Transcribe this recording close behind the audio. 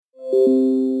This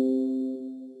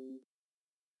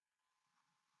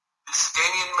is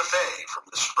Damien Maffei from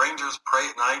The Strangers Pray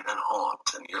at Night and Haunt,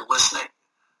 and you're listening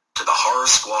to the Horror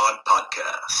Squad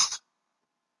podcast.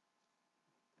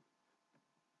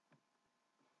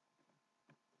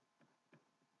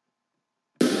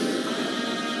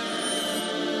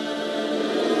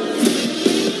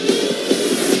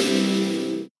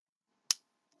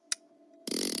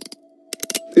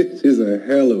 This is a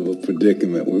hell of a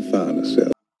predicament we found ourselves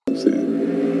in.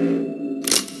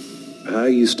 I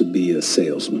used to be a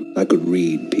salesman. I could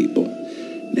read people.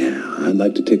 Now, I'd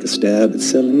like to take a stab at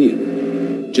selling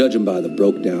you. Judging by the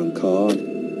broke-down car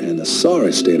and the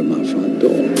sorry state of my front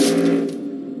door,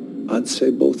 I'd say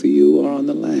both of you are on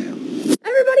the lam.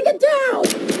 Everybody get down!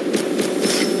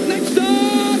 Next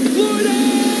up, Florida!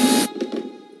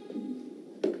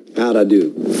 How'd I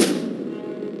do?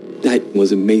 That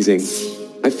was amazing.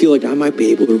 I feel like I might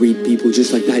be able to read people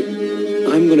just like that.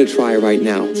 I'm gonna try right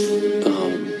now.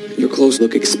 Your clothes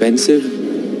look expensive,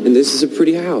 and this is a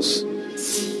pretty house.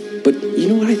 But you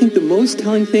know what I think the most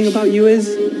telling thing about you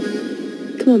is?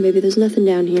 Come on, baby, there's nothing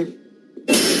down here.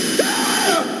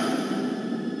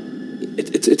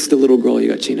 It's the little girl you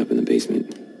got chained up in the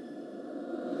basement.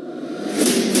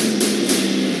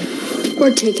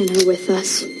 We're taking her with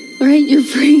us. All right, you're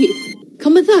free.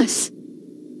 Come with us.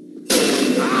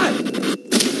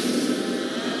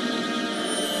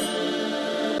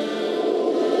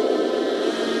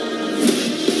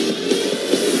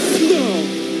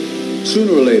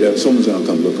 Sooner or later, someone's gonna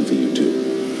come looking for you, too.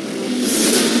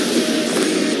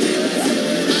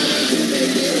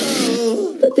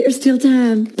 But there's still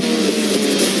time.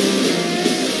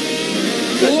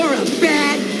 You're a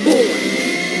bad boy.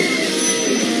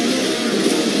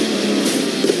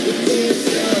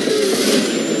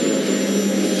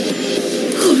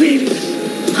 Oh, baby.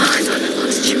 Oh, I thought I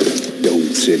lost you.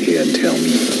 Don't sit here and tell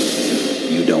me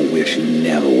you don't wish you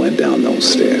never went down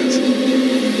those stairs.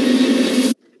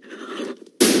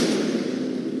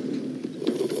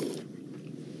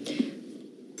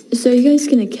 So are you guys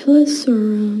gonna kill us,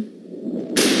 or,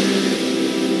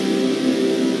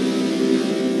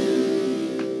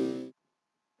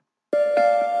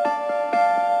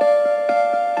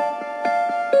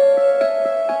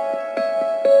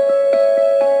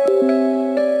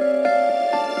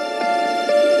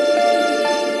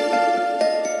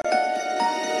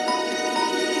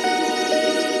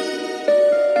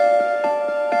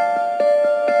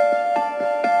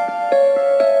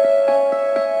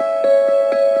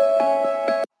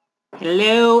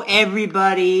 Hello,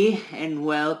 everybody, and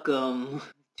welcome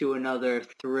to another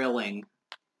thrilling,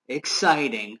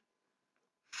 exciting,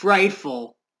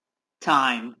 frightful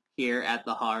time here at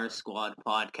the Horror Squad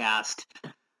podcast.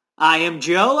 I am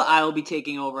Joe. I will be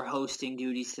taking over hosting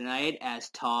duties tonight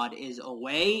as Todd is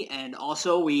away, and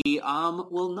also we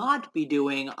will not be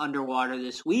doing Underwater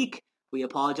this week. We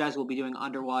apologize. We'll be doing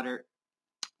Underwater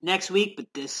next week, but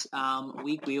this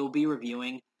week we will be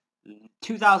reviewing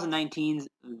 2019's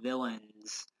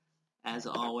Villains. As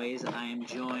always, I am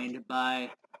joined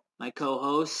by my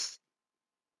co-host.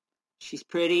 She's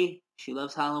pretty. She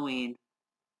loves Halloween.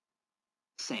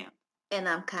 Sam. And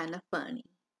I'm kind of funny.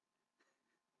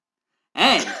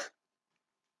 And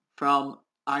from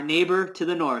our neighbor to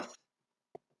the north,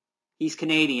 he's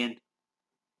Canadian,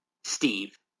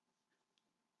 Steve.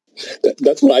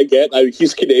 That's what I get.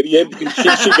 He's Canadian. She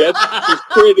gets. She's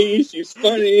pretty. She's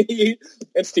funny.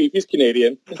 And Steve, he's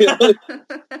Canadian.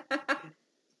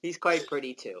 He's quite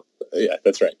pretty too. Yeah,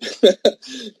 that's right.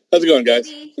 How's it going, guys?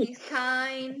 He's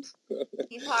kind.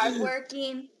 He's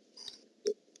hardworking.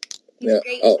 He's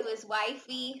great to his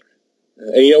wifey.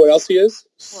 And you know what else he is?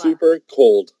 What? Super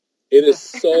cold. It is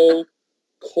so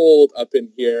cold up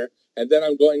in here. And then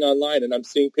I'm going online and I'm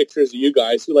seeing pictures of you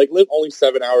guys who live only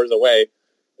 7 hours away.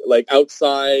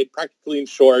 Outside, practically in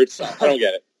shorts. I don't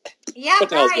get it. Yeah,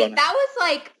 right. That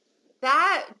was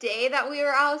that day that we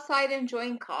were outside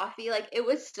enjoying coffee. It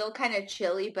was still kind of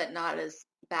chilly, but not as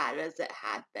bad as it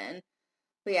had been.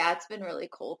 But yeah, it's been really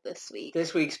cold this week.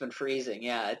 This week's been freezing.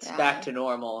 Yeah, it's back to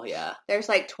normal. Yeah. There's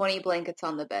 20 blankets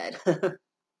on the bed. Yeah,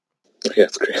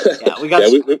 it's great. Yeah,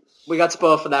 we got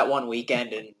spoiled for that one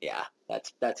weekend, and yeah,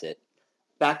 that's it.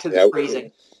 Back to the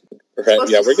freezing. Right.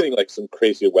 Yeah, we're getting some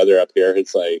crazy weather up here.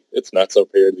 It's nuts up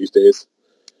here these days.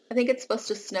 I think it's supposed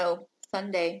to snow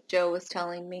Sunday, Joe was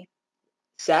telling me.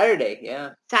 Saturday,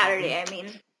 yeah. Saturday, I mean.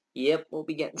 Yep, we'll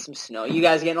be getting some snow. You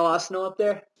guys getting a lot of snow up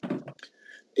there?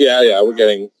 Yeah,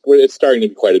 it's starting to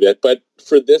be quite a bit. But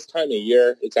for this time of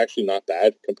year, it's actually not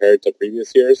bad compared to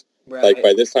previous years. Right.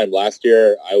 By this time last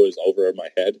year, I was over my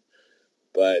head.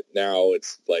 But now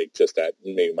it's just at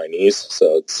maybe my knees.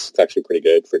 So it's actually pretty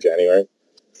good for January.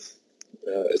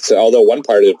 although one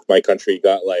part of my country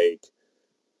got like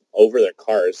over their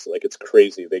cars, like it's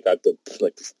crazy. They got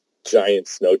this giant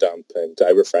snow dump, and I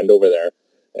have a friend over there,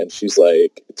 and she's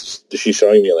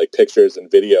showing me like pictures and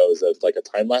videos of like a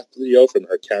time-lapse video from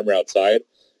her camera outside,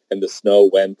 and the snow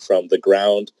went from the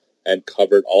ground and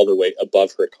covered all the way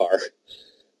above her car.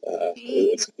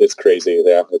 It's crazy.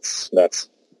 Yeah, it's nuts.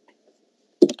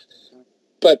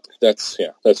 But that's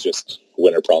just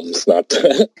winter problems, not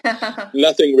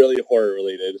nothing really horror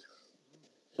related.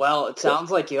 Well, it sounds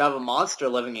like you have a monster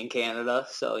living in Canada,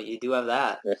 so you do have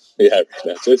that. Yeah,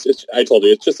 I told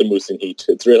you, it's just a moose in heat.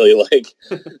 It's really like,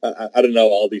 I don't know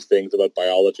all these things about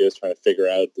biologists trying to figure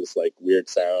out this like weird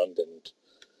sound, and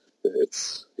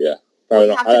it's, yeah.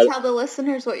 You have to tell the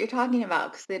listeners what you're talking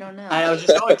about because they don't know. I was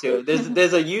just going to.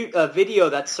 There's a video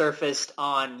that surfaced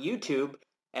on YouTube,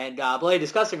 and Bloody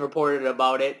Disgusting reported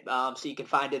about it, so you can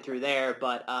find it through there.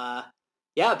 But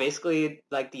yeah, basically,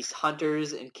 like these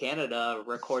hunters in Canada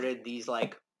recorded these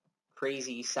like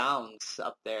crazy sounds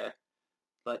up there.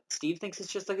 But Steve thinks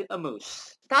it's just like a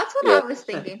moose. That's what I was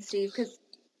thinking, Steve, because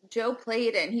Joe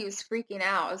played it and he was freaking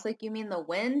out. I was like, "You mean the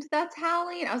wind that's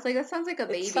howling?" I was like, "That sounds like a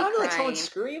baby crying." It sounded like someone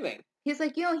screaming. He's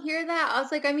like, "You don't hear that?" I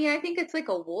was like, "I mean, I think it's like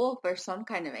a wolf or some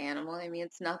kind of animal. I mean,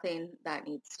 it's nothing that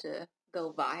needs to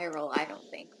go viral, I don't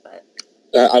think." But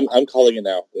I'm calling it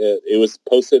now. It was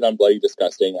posted on Bloody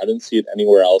Disgusting. I didn't see it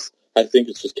anywhere else. I think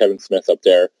it's just Kevin Smith up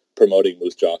there promoting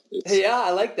Moose Jaw. Yeah,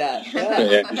 I like that.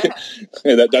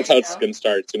 Yeah. That's how it's going to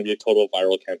start. It's going to be a total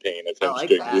viral campaign of him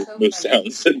doing moose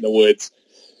sounds in the woods.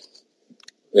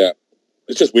 Yeah.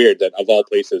 It's just weird that, of all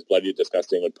places, Bloody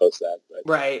Disgusting would post that. But.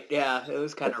 Right, yeah. It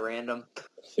was kind of random.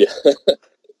 Yeah.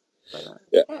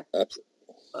 Yeah, absolutely.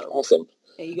 Awesome.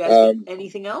 Hey, you guys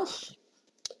anything else?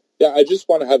 Yeah, I just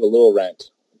want to have a little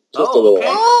rant. Just a little rant.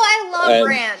 Oh, I love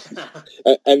rants.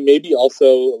 And maybe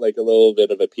also like a little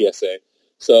bit of a PSA.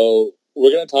 So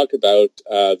we're going to talk about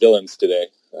Villains today,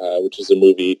 which is a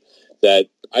movie that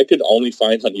I could only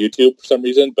find on YouTube for some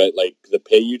reason, but like the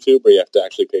pay YouTube where you have to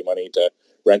actually pay money to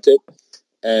rent it.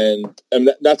 And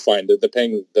that's fine. The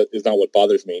paying is not what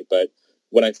bothers me. But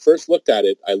when I first looked at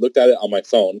it, I looked at it on my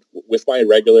phone with my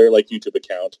regular like YouTube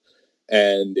account,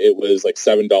 and it was like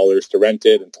 $7 to rent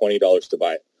it and $20 to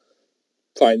buy it.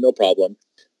 Fine, no problem.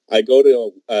 I go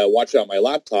to watch it on my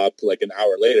laptop like an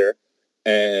hour later,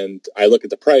 and I look at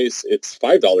the price. It's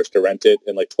 $5 to rent it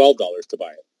and like $12 to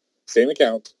buy it. Same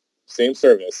account, same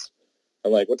service.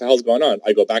 I'm like, what the hell's going on?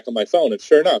 I go back on my phone, and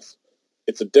sure enough,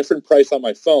 it's a different price on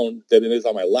my phone than it is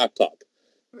on my laptop.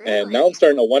 Really? And now I'm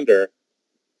starting to wonder,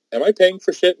 am I paying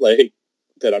for shit like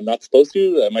that I'm not supposed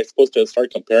to? Am I supposed to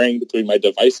start comparing between my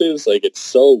devices? Like, it's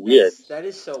so weird. That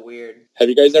is so weird. Have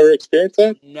you guys ever experienced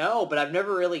that? No, but I've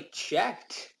never really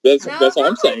checked. That's all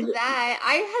I'm saying. That.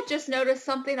 I had just noticed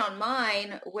something on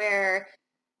mine where,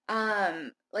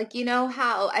 like, you know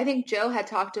how, I think Joe had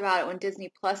talked about it when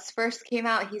Disney Plus first came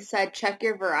out. He said, check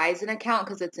your Verizon account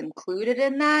because it's included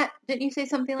in that. Didn't you say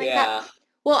something like that?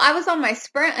 Well, I was on my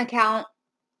Sprint account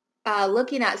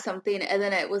looking at something, and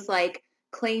then it was like,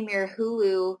 claim your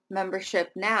Hulu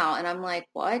membership now. And I'm like,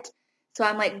 what? So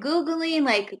I'm like Googling,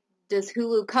 like, does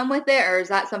Hulu come with it, or is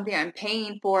that something I'm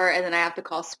paying for? And then I have to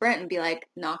call Sprint and be like,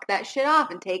 knock that shit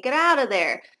off and take it out of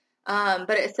there.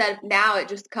 But it said now it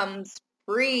just comes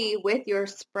free with your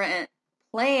Sprint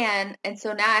plan. And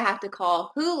so now I have to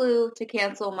call Hulu to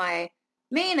cancel my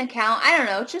main account. I don't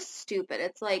know. It's just stupid.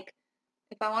 It's like,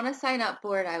 if I want to sign up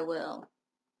for it, I will.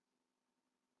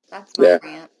 That's my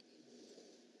rant.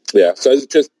 Yeah, so it's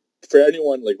just for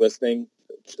anyone like listening,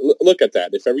 look at that.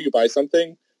 If ever you buy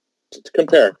something, to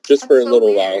compare just for a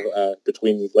little while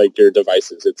between like your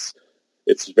devices.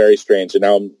 It's very strange, and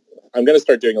now I'm going to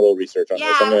start doing a little research on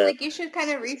this. Yeah, like you should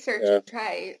kind of research and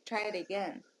try it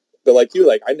again. But like you,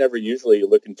 like I never usually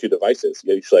look into devices.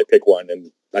 Usually I pick one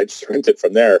and I just rent it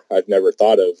from there. I've never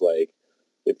thought of like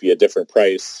it'd be a different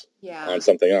price on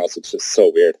something else. It's just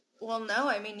so weird. Well, no,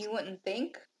 I mean you wouldn't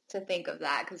think of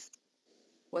that because.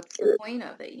 What's the point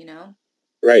of it, you know?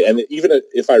 Right, and even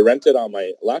if I rent it on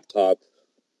my laptop,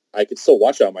 I could still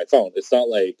watch it on my phone. It's not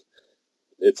like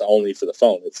it's only for the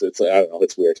phone. It's I don't know,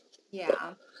 it's weird. Yeah.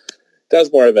 But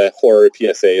that's more of a horror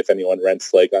PSA if anyone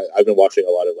rents. Like, I've been watching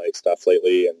a lot of, like, stuff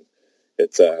lately, and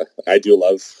it's, I do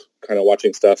love kind of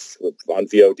watching stuff on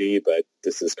VOD, but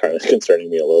this is kind of concerning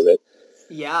me a little bit.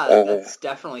 Yeah, that's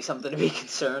definitely something to be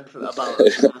concerned about. All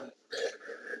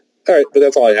right, but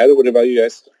that's all I had. What about you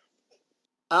guys?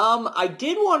 I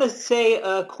did want to say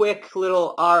a quick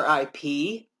little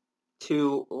RIP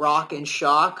to Rock and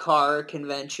Shock Horror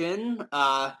Convention.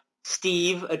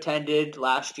 Steve attended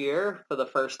last year for the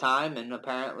first time and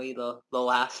apparently the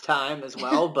last time as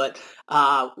well. But,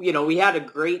 we had a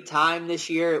great time this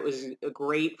year. It was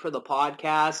great for the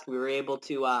podcast. We were able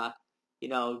to, we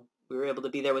were able to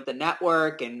be there with the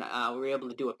network and we were able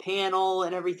to do a panel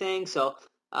and everything. So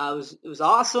it was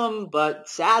awesome. But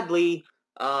sadly,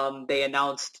 they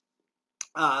announced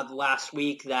last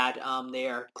week that they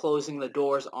are closing the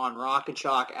doors on Rock and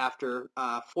Shock after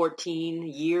 14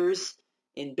 years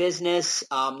in business.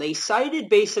 They cited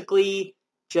basically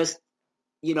just,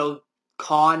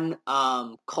 con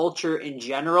culture in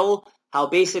general, how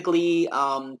basically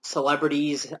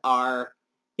celebrities are,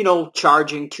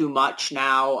 charging too much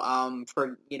now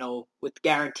for, with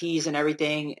guarantees and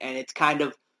everything, and it's kind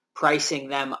of pricing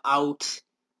them out.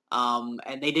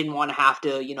 And they didn't want to have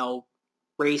to,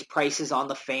 raise prices on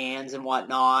the fans and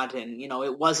whatnot. And,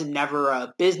 it wasn't never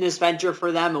a business venture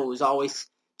for them. It was always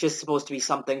just supposed to be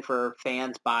something for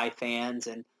fans by fans.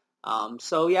 And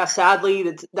so, yeah,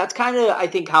 sadly, that's kind of, I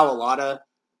think,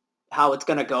 how it's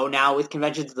going to go now with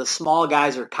conventions. The small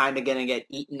guys are kind of going to get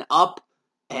eaten up.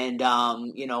 And,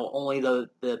 only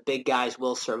the big guys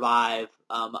will survive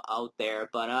out there.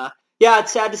 But, yeah,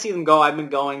 it's sad to see them go. I've been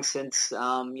going since,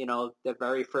 the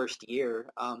very first year.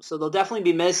 So they'll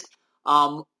definitely be missed.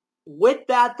 With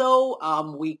that,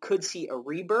 though, we could see a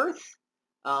rebirth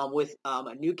with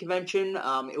a new convention.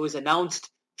 It was announced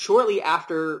shortly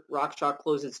after Rock and Shock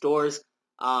closed its doors.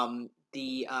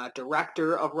 The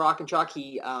director of Rock and Shock,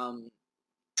 he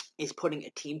is putting a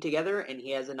team together, and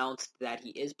he has announced that he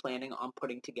is planning on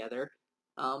putting together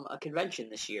a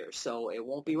convention this year. So it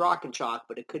won't be Rock and Shock,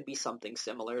 but it could be something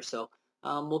similar. So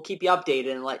we'll keep you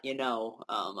updated and let you know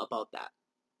about that.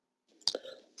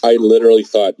 I literally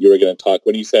thought you were going to talk,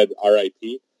 when you said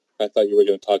R.I.P., I thought you were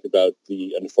going to talk about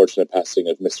the unfortunate passing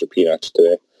of Mr. Peanut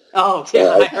today. Oh,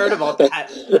 yeah, I heard about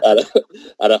that.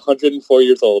 At 104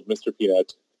 years old, Mr.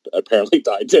 Peanut apparently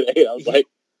died today. I was like...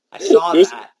 I saw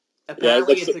that.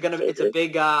 Apparently, it's a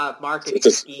big marketing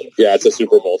scheme. Yeah, it's a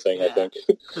Super Bowl thing, yeah. I think.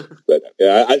 But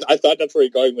yeah, I thought that's where you're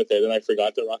going with it, and I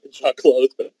forgot that Rock and Shock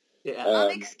closed. But, yeah.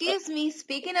 Excuse me,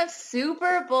 speaking of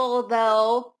Super Bowl,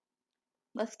 though...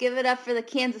 Let's give it up for the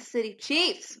Kansas City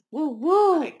Chiefs. Woo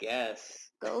woo! I guess.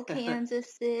 Go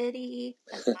Kansas City.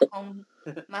 That's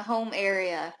my home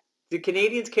area. Do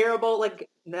Canadians care about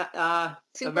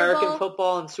American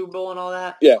football and Super Bowl and all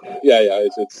that? Yeah.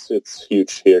 It's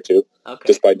huge here too. Okay.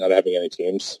 Despite not having any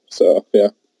teams, so yeah.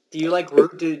 Do you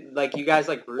you guys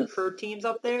root for teams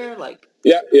up there?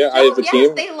 Yeah, I have a team.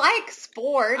 Yes, they like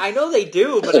sports. I know they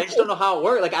do, but I just don't know how it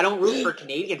works. I don't root for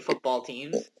Canadian football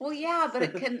teams. Well, yeah, but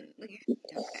it can...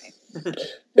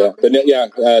 Okay. Yeah,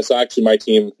 but so actually my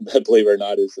team, believe it or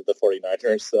not, is the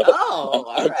 49ers, so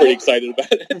I'm pretty excited about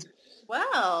it.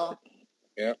 Wow.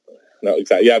 Yeah. No,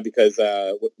 exactly. Yeah, because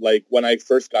when I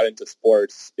first got into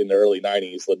sports in the early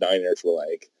 90s, the Niners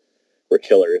were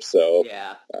killers, so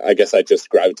yeah. I guess I just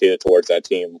gravitated towards that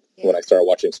team when I started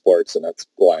watching sports, and that's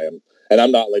why and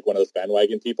I'm not one of those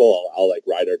bandwagon people. I'll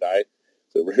ride or die,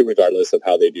 so regardless of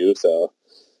how they do. So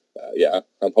yeah,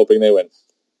 I'm hoping they win.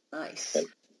 Nice.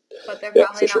 But they're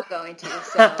probably not going to,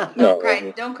 so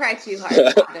don't cry too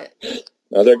hard about it.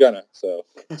 No, they're gonna, so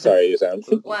sorry, Sam.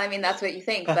 Well, I mean, that's what you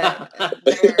think, but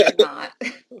they're not.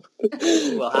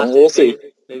 We'll see.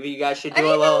 Maybe you guys should do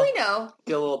a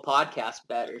little podcast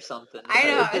bet or something. I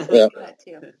know, I was thinking that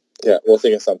too. Yeah, we'll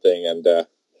think of something and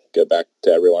get back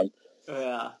to everyone.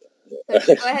 Yeah.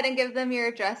 So go ahead and give them your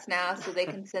address now so they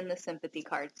can send the sympathy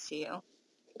cards to you.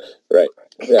 Right.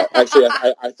 Yeah, actually,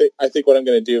 I think what I'm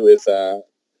going to do is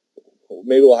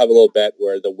maybe we'll have a little bet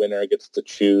where the winner gets to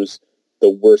choose the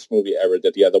worst movie ever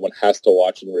that the other one has to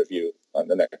watch and review on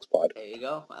the next pod. There you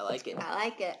go. I like it.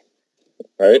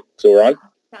 All right, so we're on?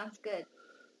 Sounds good.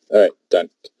 All right,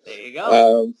 done. There you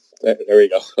go. There we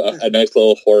go. A nice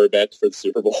little horror bet for the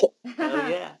Super Bowl. Oh,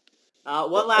 yeah.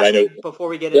 One last thing before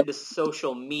we get into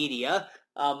social media.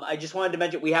 I just wanted to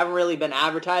mention we haven't really been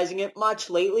advertising it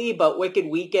much lately, but Wicked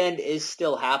Weekend is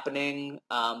still happening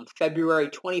February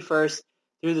 21st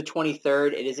through the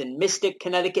 23rd. It is in Mystic,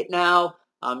 Connecticut now.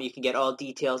 You can get all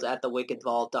details at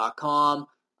thewickedvault.com.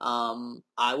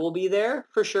 I will be there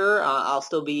for sure. I'll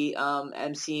still be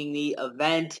emceeing the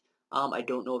event. I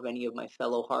don't know if any of my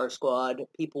fellow Horror Squad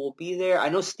people will be there. I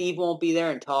know Steve won't be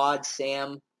there, and Todd,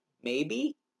 Sam,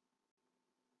 maybe?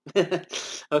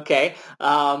 Okay.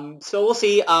 So we'll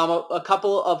see. A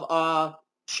couple of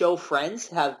show friends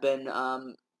have been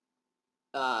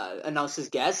announced as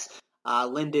guests.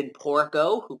 Lyndon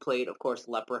Porco, who played, of course,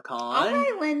 Leprechaun. All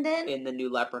right, Lyndon. In the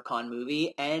new Leprechaun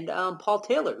movie, and Paul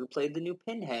Taylor, who played the new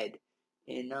Pinhead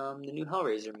in the new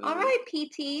Hellraiser movie. All right,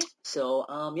 PT. So,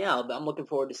 yeah, I'm looking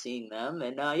forward to seeing them.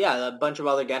 And, yeah, a bunch of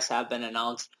other guests have been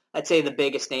announced. I'd say the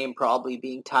biggest name probably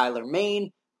being Tyler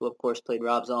Mane, who, of course, played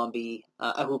Rob Zombie,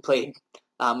 who played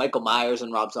Michael Myers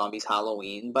in Rob Zombie's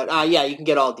Halloween. But, yeah, you can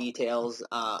get all details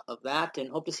of that, and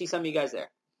hope to see some of you guys there.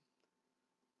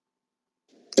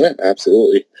 Yeah,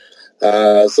 absolutely.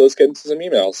 So let's get into some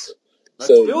emails.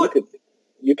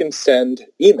 You can send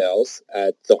emails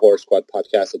at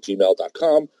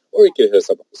thehorrorsquadpodcast@gmail.com, or you can hit us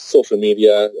up on social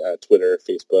media, Twitter,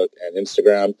 Facebook, and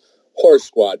Instagram, Horror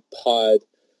Squad Pod.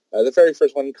 The very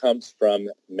first one comes from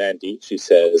Mandy. She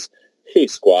says, "Hey,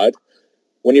 Squad.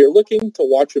 When you're looking to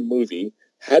watch a movie,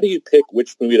 how do you pick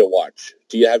which movie to watch?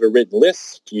 Do you have a written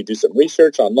list? Do you do some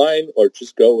research online, or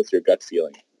just go with your gut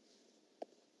feeling?"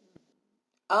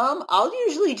 I'll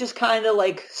usually just kind of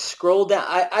like scroll down.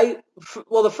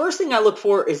 Well, the first thing I look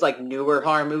for is like newer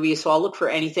horror movies. So I'll look for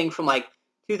anything from like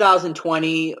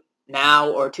 2020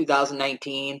 now or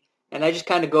 2019, and I just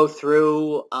kind of go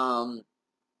through. I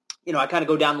kind of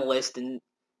go down the list, and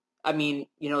I mean,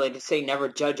 they say never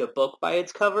judge a book by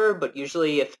its cover, but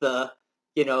usually if the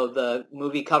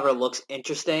movie cover looks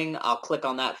interesting, I'll click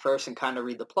on that first and kind of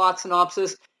read the plot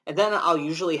synopsis, and then I'll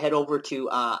usually head over to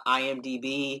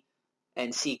IMDb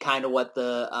and see kind of what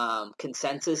the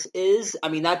consensus is. I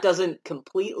mean, that doesn't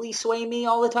completely sway me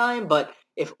all the time, but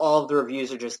if all of the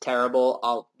reviews are just terrible,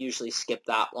 I'll usually skip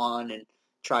that one and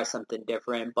try something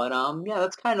different. But, yeah,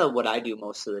 that's kind of what I do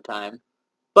most of the time.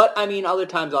 But, I mean, other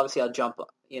times, obviously, I'll jump,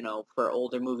 for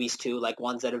older movies, too, like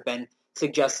ones that have been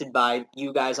suggested by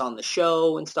you guys on the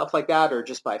show and stuff like that, or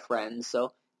just by friends.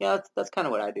 So, yeah, that's kind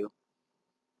of what I do.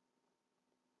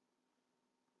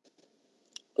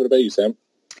 What about you, Sam?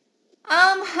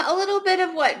 A little bit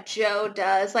of what Joe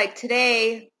does. Like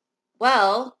today,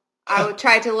 I would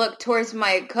try to look towards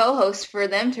my co-host for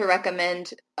them to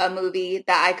recommend a movie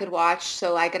that I could watch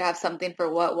so I could have something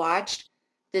for what watched.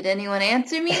 Did anyone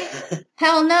answer me?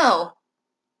 Hell no.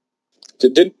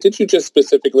 Did you just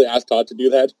specifically ask Todd to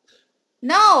do that?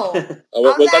 No. I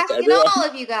was asking all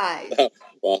of you guys. Oh,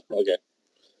 well, okay.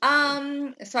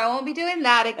 So I won't be doing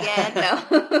that again. No.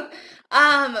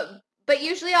 But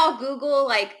usually I'll Google,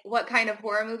 like, what kind of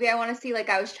horror movie I want to see. Like,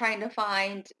 I was trying to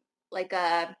find, like,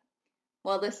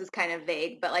 this is kind of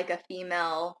vague, but, like, a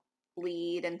female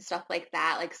lead and stuff like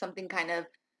that. Like, something kind of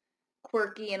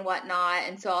quirky and whatnot.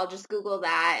 And so I'll just Google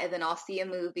that, and then I'll see a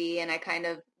movie, and I kind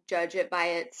of judge it by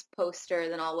its poster.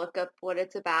 Then I'll look up what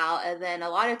it's about. And then a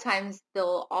lot of times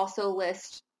they'll also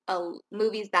list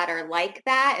movies that are like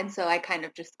that. And so I kind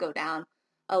of just go down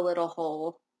a little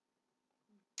hole.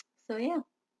 So, yeah.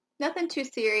 Nothing too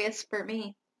serious for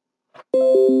me.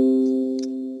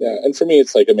 Yeah, and for me,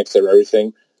 it's like a mix of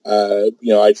everything. I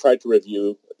try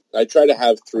to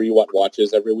have 3 what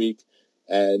watches every week,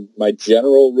 and my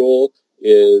general rule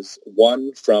is I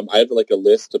have like a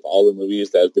list of all the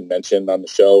movies that have been mentioned on the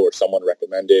show or someone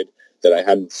recommended that I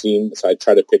hadn't seen, so I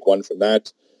try to pick one from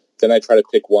that. Then I try to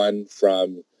pick one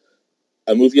from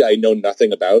a movie I know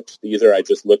nothing about. Either I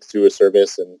just look through a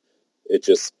service and it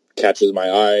just catches my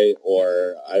eye,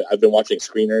 or I've been watching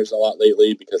screeners a lot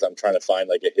lately because I'm trying to find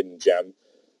like a hidden gem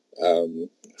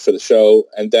for the show.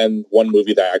 And then one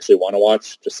movie that I actually want to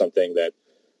watch, just something that,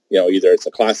 either it's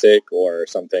a classic or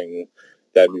something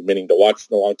that I've been meaning to watch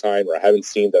in a long time, or I haven't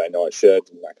seen that I know I should,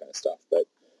 and that kind of stuff. But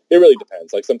it really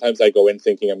depends. Like sometimes I go in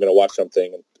thinking I'm going to watch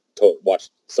something and watch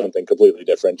something completely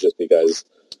different just because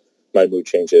my mood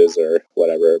changes or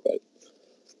whatever. But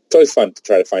it's always fun to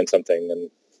try to find something and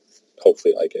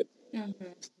hopefully like it. Mm-hmm.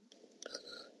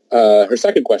 Her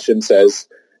second question says,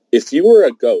 if you were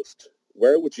a ghost,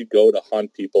 where would you go to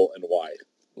haunt people and why?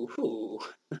 Ooh.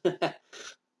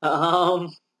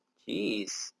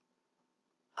 Jeez.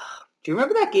 Do you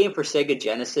remember that game for Sega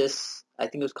Genesis? I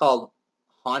think it was called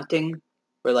Haunting,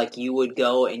 where like you would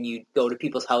go and you'd go to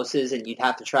people's houses and you'd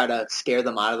have to try to scare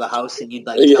them out of the house, and you'd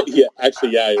like I do.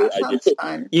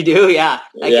 Fun. You do, yeah.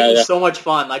 That game was yeah. so much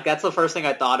fun. Like that's the first thing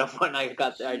I thought of when I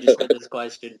just got this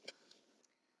question.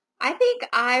 I think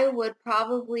I would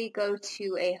probably go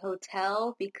to a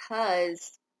hotel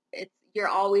because you're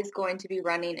always going to be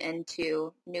running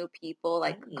into new people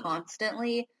like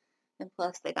constantly. And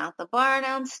plus they got the bar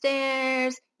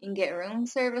downstairs. You can get room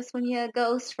service when you a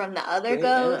ghost from the other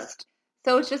ghost.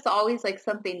 So it's just always like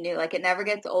something new. Like it never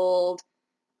gets old.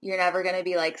 You're never going to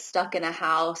be like stuck in a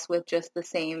house with just the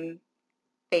same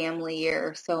family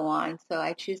or so on. So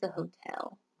I choose a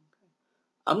hotel.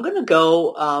 I'm going to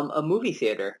go a movie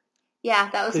theater.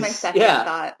 Yeah, that was my second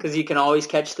thought. Because you can always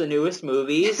catch the newest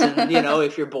movies, and,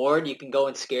 if you're bored, you can go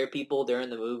and scare people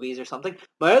during the movies or something.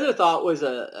 My other thought was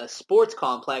a sports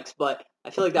complex, but I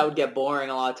feel like that would get boring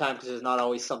a lot of times because there's not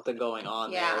always something going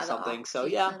on there or something. So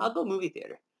yeah, I'll go movie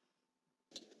theater.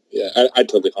 Yeah, I'd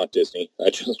totally haunt Disney.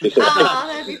 That'd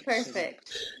be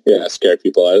perfect. Yeah, scare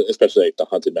people, especially like the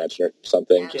Haunted Mansion or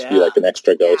something. Just be like an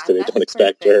extra ghost that they don't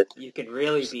expect. Or you could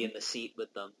really be in the seat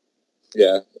with them.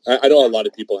 Yeah, I know a lot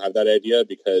of people have that idea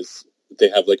because they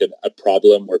have like a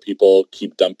problem where people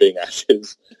keep dumping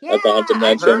ashes at the Haunted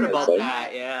Mansion. I've heard about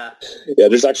that, yeah. Yeah,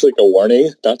 there's actually like a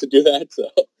warning not to do that. So,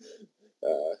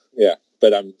 yeah,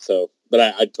 but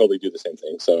I'd totally do the same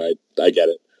thing. So I get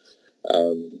it.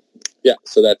 Yeah,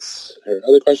 so that's her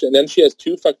other question. And then she has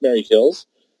 2 Fuck, Marry, Kills.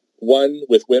 One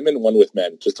with women, one with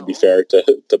men, just to be fair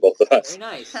to both of us.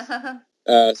 Very nice.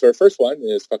 So her first one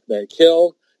is Fuck, Marry,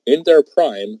 Kill. In their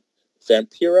prime,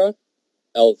 Vampira,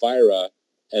 Elvira,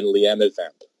 and Leanna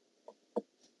Vamp.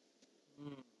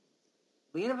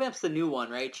 Leanna Vamp's the new one,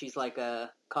 right? She's like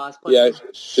a cosplayer? Yeah,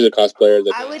 she's a cosplayer.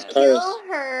 I would kill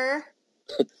her.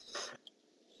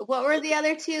 What were the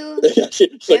other 2?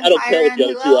 She's like, I don't care what the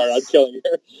other 2 are. I'm killing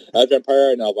her.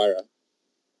 Vampira and Elvira.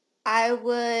 I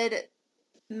would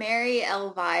marry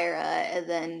Elvira and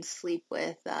then sleep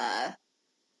with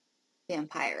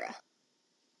Vampira.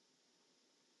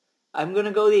 I'm going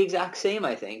to go the exact same,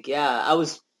 I think. Yeah, I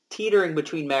was teetering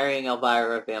between marrying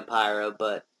Elvira or Vampira,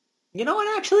 but you know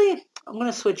what, actually? I'm going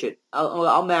to switch it.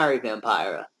 I'll marry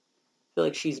Vampira. I feel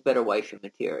like she's better wifey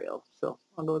material, so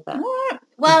I'll go with that.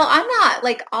 Well, I'm not,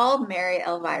 like, I'll marry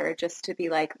Elvira just to be,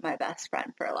 like, my best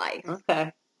friend for life.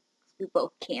 Okay. We're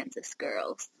both Kansas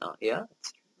girls. Oh, yeah?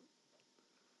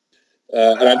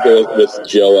 And I'm good with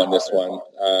Jill on this one.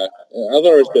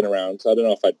 Elvira's been around, so I don't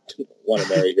know if I'd want to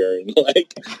marry her. And,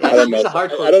 like, I don't know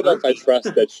if I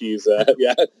trust that she's,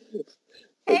 that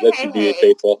she'd be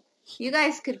faithful. You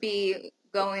guys could be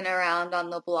going around on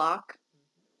the block.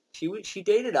 She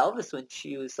dated Elvis when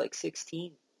she was like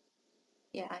 16.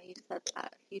 Yeah, you said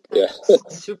that a few times. Yeah.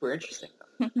 Super interesting.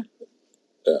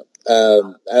 Yeah.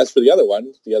 As for the other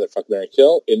one, the other Fuck, Marry,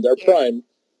 Kill, in their prime,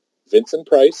 Vincent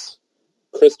Price,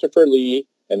 Christopher Lee,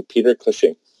 and Peter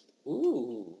Cushing.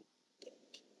 Ooh.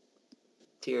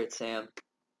 Tear it, Sam.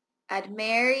 I'd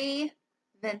marry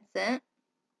Vincent.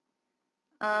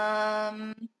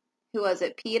 Who was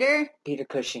it? Peter? Peter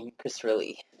Cushing, Christopher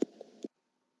Lee.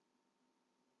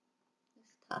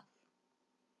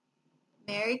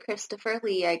 Marry Christopher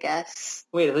Lee, I guess.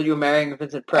 Wait, I thought you were marrying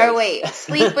Vincent Price. Or wait,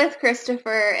 sleep with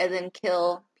Christopher and then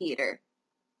kill Peter.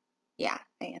 Yeah,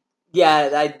 I am.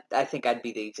 Yeah, I think I'd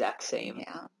be the exact same.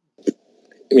 Yeah.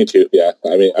 Me too, yeah.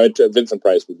 I mean, Vincent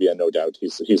Price would be a no doubt.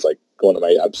 He's like one of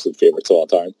my absolute favorites of all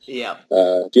time. Yeah.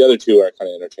 The other 2 are kind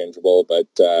of interchangeable,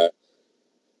 but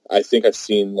I think I've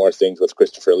seen more things with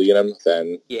Christopher Lee in him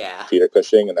than Peter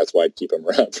Cushing, and that's why I'd keep him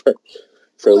around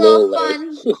for a little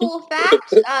fun, cool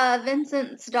fact,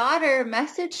 Vincent's daughter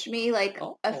messaged me like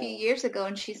a few years ago,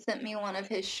 and she sent me one of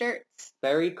his shirts.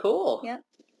 Very cool. Yep.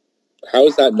 How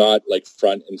is that not like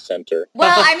front and center?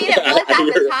 Well, I mean, it was at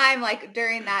the time, like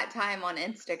during that time on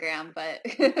Instagram, but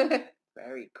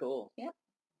very cool. Yep.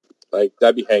 Like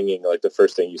that'd be hanging like the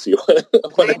first thing you see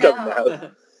when it comes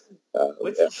out.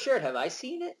 What's the shirt? Have I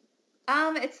seen it?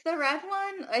 It's the red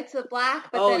one. It's a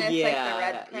black, but then it's like the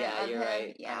red print. Yeah, you're him.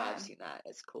 right. Yeah, I've seen that.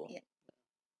 It's cool.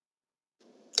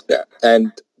 Yeah,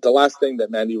 and the last thing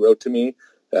that Mandy wrote to me,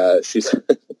 she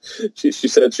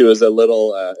said she was a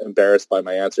little embarrassed by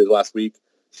my answers last week.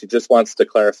 She just wants to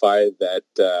clarify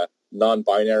that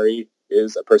non-binary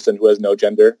is a person who has no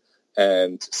gender,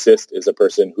 and cis is a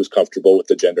person who's comfortable with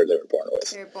the gender they were born with.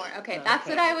 They were born. Okay, that's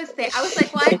what I was saying. I was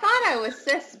like, well, I thought I was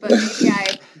cis, but maybe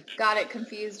I got it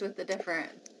confused with the different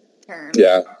term.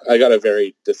 Yeah, I got a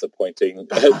very disappointed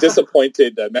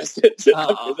message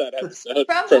after that episode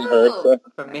from her.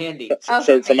 From Mandy. From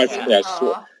my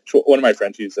one of my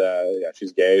friends.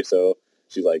 She's gay, so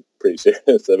she's like pretty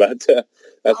serious about that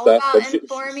all stuff. About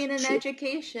informing and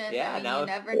education. Yeah, I mean, you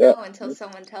never know until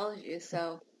someone tells you.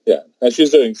 So. Yeah, and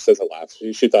she's doing says a laugh.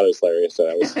 She thought it was hilarious that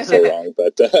I was so wrong,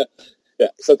 but. Yeah,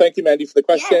 so thank you, Mandy, for the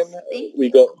question. Yes, we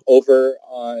go over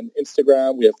on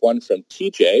Instagram. We have one from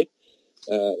TJ.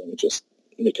 Let me just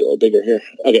make it a little bigger here.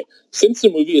 Okay, since the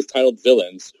movie is titled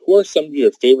Villains, who are some of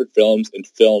your favorite films in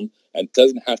film and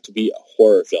doesn't have to be a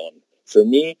horror film? For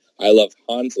me, I love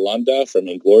Hans Landa from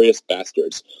Inglourious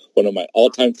Basterds, one of my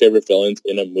all-time favorite villains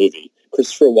in a movie.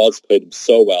 Christopher Waltz played him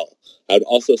so well. I would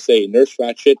also say Nurse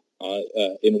Ratched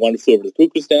in One Flew Over the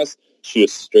Cuckoo's Nest. She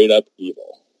was straight up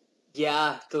evil.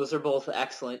 Yeah, those are both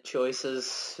excellent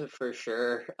choices for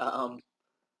sure.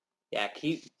 Yeah,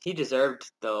 he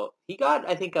deserved though. He got,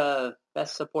 I think, a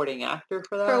Best Supporting Actor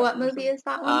for that. For what movie is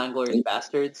that one? Inglourious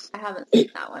Basterds. I haven't seen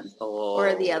that one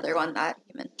or the other one that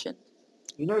you mentioned.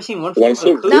 You've never seen One One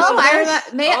Flew Over the Flew- No, Cuckoo's I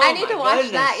Nest? remember. Oh, I need to my watch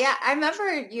goodness. that. Yeah, I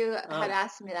remember you Oh. had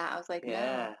asked me that. I was like,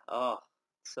 Yeah. Oh,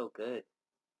 so good.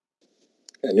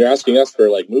 And you're asking us for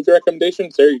like movie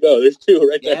recommendations? There you go. There's two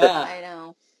right there. no. Yeah. I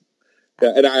know.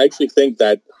 Yeah, and I actually think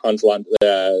that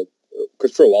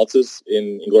Christopher Waltz's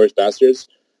in Inglourious Basterds,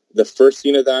 the first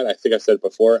scene of that, I think I said it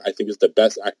before, I think is the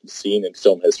best acted scene in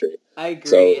film history. I agree.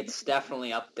 So- It's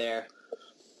definitely up there.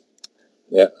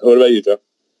 Yeah. What about you, Joe?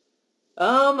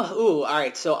 All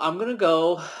right. So I'm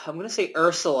gonna say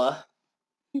Ursula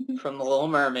from The Little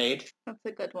Mermaid. That's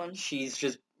a good one. She's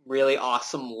just really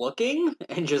awesome looking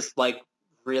and just like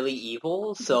really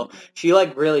evil. So she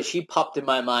popped in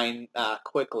my mind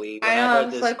quickly when I know. I I heard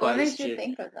was this like, question. what did you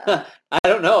think of that? I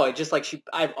don't know. It just like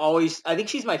I think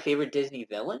she's my favorite Disney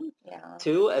villain Yeah.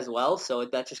 too as well. So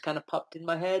that just kind of popped in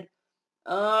my head.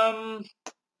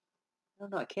 I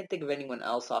don't know. I can't think of anyone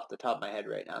else off the top of my head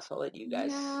right now. So I'll let you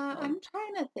guys. Yeah, I'm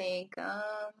trying to think.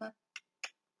 I'm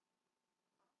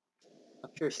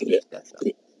sure Steve's got some.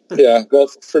 Yeah, well,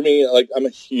 for me, like, I'm a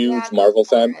huge Yeah, go Marvel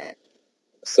for fan. it.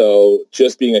 So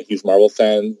just being a huge Marvel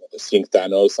fan, seeing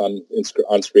Thanos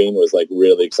on screen was like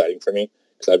really exciting for me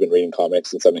because I've been reading comics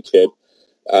since I'm a kid.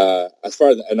 As far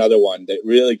as another one that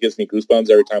really gives me goosebumps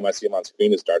every time I see him on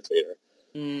screen is Darth Vader.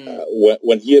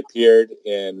 When he appeared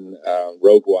in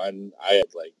Rogue One, I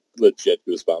had like legit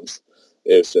goosebumps.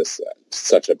 It was just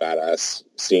such a badass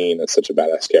scene and such a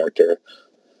badass character.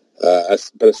 But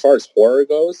as far as horror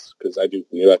goes, because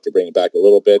you have to bring it back a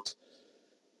little bit,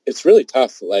 it's really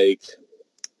tough. Like,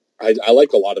 I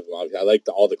like a lot of them. Obviously. I like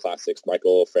all the classics,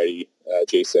 Michael, Freddy,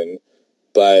 Jason.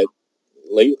 But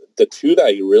the two that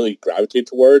I really gravitate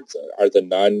towards are The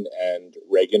Nun and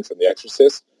Reagan from The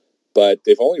Exorcist. But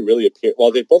they've only really appeared...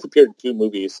 Well, they've both appeared in 2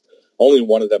 movies. Only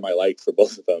one of them I liked for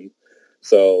both of them.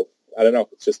 So, I don't know.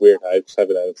 It's just weird. I just have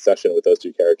an obsession with those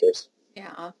 2 characters.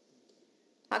 Yeah.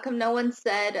 How come no one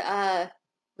said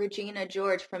Regina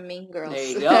George from Mean Girls? There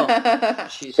you go.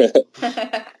 She's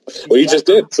Well, you just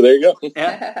did, so there you go.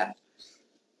 Yeah.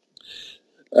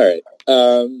 All right.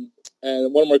 And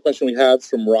one more question we have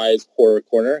from Rise Horror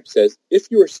Corner. It says, if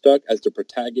you were stuck as the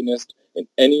protagonist in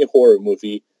any horror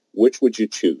movie, which would you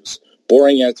choose?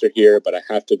 Boring answer here, but I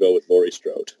have to go with Laurie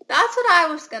Strode. That's what I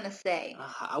was going to say.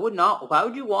 I would not. Why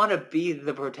would you want to be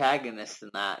the protagonist in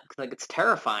that? 'Cause, like, it's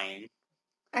terrifying.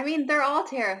 I mean, they're all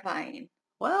terrifying.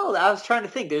 Well, I was trying to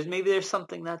think. Maybe there's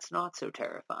something that's not so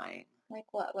terrifying. Like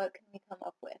what? What can we come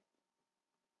up with?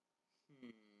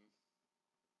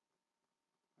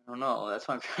 I don't know. That's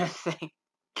what I'm trying to think.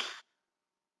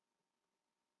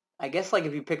 I guess, like,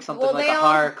 if you pick something like a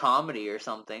horror comedy or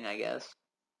something, I guess.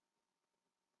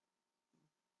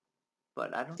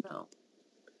 But I don't know.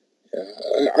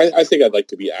 Yeah, I think I'd like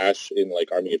to be Ash in, like,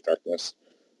 Army of Darkness.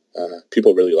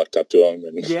 People really looked up to him,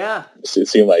 and yeah, it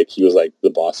seemed like he was, like, the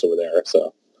boss over there,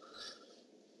 so...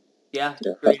 Yeah,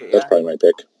 that's probably my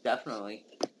pick. Definitely.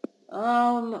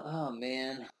 Oh,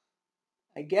 man.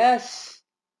 I guess...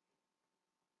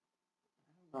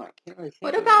 I don't know, I can't really think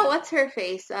What of about, it. what's her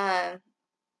face? I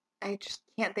just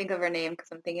can't think of her name because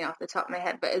I'm thinking off the top of my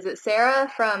head, but is it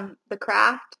Sarah from The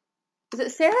Craft? Is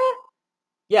it Sarah?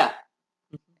 Yeah.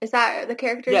 Is that the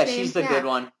character's Yeah, name? she's the good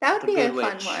one. That would The be a good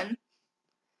fun witch. one.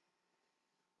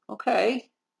 Okay.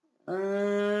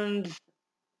 And...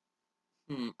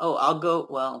 I'll go...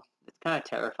 Well, it's kind of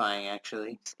terrifying,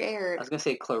 actually. Scared. I was going to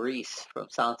say Clarice from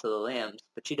Silence of the Lambs,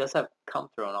 but she does have cum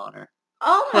thrown on her.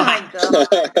 Oh my god!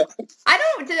 I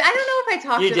don't know if I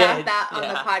talked You about did, that on the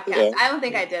yeah. podcast. Yeah. I don't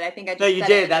think I did. I think I just No, you said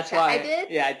did. it in the That's chat. why. I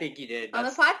did Yeah, I think you did. on the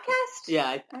That's- podcast. Yeah.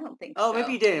 I don't think Oh, so.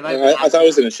 maybe you did. It might I be thought it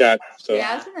was in the chat, so...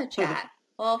 Yeah, I was in the chat.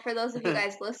 Well, for those of you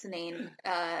guys listening,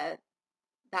 that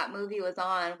movie was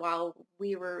on while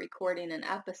we were recording an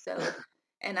episode,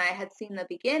 and I had seen the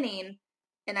beginning,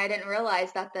 and I didn't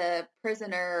realize that the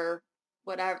prisoner,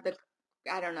 whatever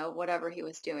he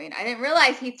was doing, I didn't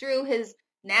realize he threw his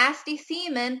nasty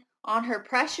semen on her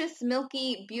precious,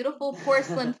 milky, beautiful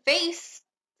porcelain face.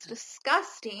 It's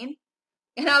disgusting.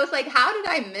 And I was like, how did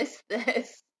I miss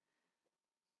this?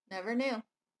 Never knew.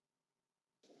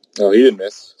 Oh, he didn't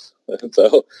miss.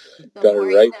 So, The got it more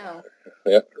right. you know,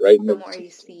 Yeah, right. the more you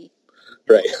see.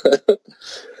 Right.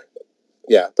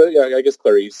 Yeah, but yeah, I guess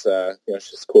Clarice,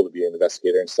 she's cool to be an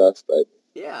investigator and stuff, but...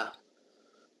 Yeah.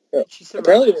 Yeah. She survives.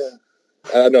 Apparently,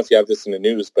 I don't know if you have this in the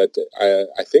news, but I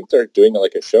think they're doing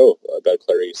like a show about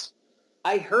Clarice.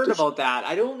 I heard about that.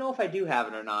 I don't know if I do have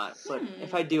it or not, but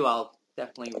if I do, I'll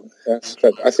definitely...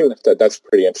 I think that's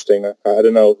pretty interesting. I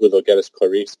don't know who they'll get as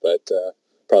Clarice, but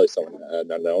probably someone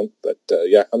unknown. But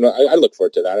yeah, I look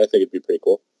forward to that. I think it'd be pretty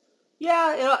cool.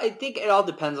 Yeah, I think it all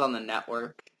depends on the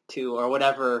network, too, or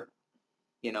whatever,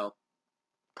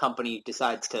 company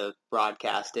decides to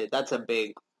broadcast it. That's a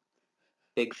big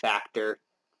factor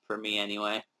for me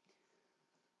anyway.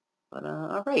 But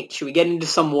all right, should we get into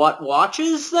some what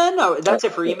watches then? Oh, that's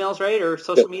it for emails, right? Or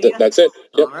social media? That's it.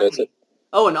 Yep, that's it.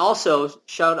 Oh, and also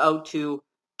shout out to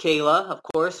Kayla, of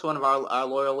course, one of our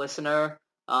loyal listener.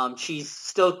 She's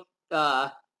still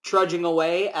trudging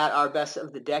away at our best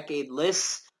of the decade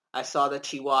lists. I saw that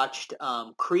she watched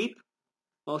Creep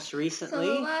most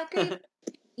recently. So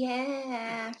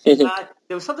yeah.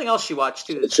 There was something else she watched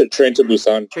too. Train to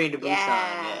Busan. Train to Busan.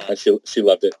 Yeah. She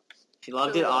loved it. She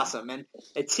loved it. Awesome. And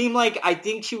it seemed like, I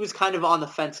think she was kind of on the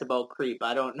fence about Creep.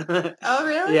 I don't know. Oh,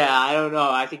 really? Yeah, I don't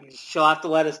know. I think she'll have to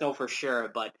let us know for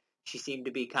sure, but she seemed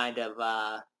to be kind of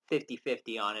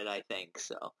 50-50 on it, I think.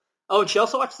 So. Oh, and she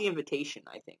also watched The Invitation,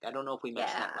 I think. I don't know if we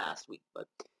mentioned that last week, but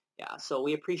yeah. So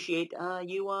we appreciate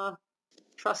you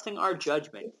trusting our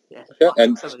judgment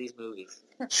and some of these movies.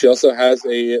 She also has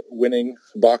a winning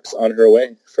box on her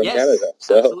way from Canada.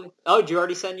 So. Absolutely. Oh, did you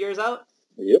already send yours out?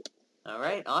 Yep. All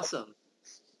right, awesome.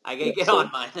 I gotta get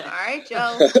on mine. All right,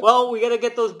 Joe. Well, we gotta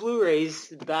get those Blu-rays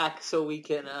back so we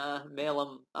can mail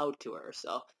them out to her.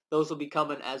 So those will be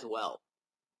coming as well.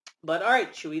 But all right,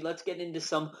 let's get into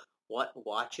some what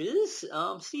watches.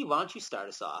 Steve, why don't you start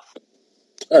us off?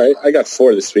 All right, I got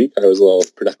 4 this week. I was a little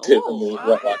productive in the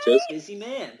what watches. Busy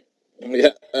man. Yeah.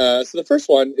 So the first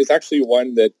one is actually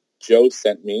one that Joe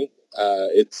sent me.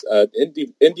 It's an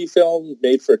indie film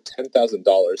made for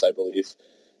 $10,000, I believe.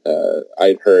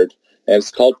 I'd heard, and it's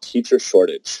called Teacher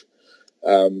Shortage.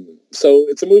 So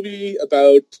it's a movie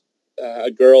about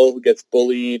a girl who gets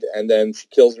bullied and then she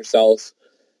kills herself,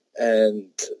 and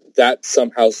that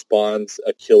somehow spawns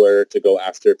a killer to go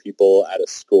after people at a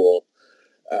school.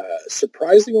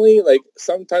 Surprisingly, like,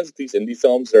 sometimes these indie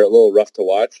films are a little rough to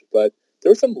watch, but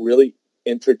there was some really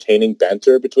entertaining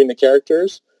banter between the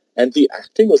characters, and the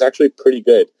acting was actually pretty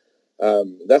good.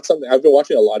 That's something I've been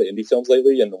watching a lot of indie films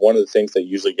lately, and one of the things that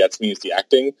usually gets me is the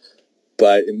acting.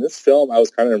 But in this film, I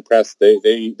was kind of impressed.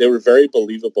 They were very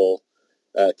believable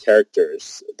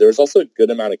characters. There was also a good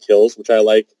amount of kills, which I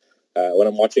like. When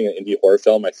I'm watching an indie horror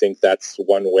film, I think that's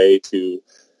one way to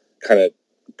kind of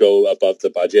go above the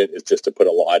budget, is just to put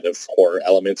a lot of horror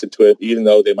elements into it. Even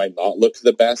though they might not look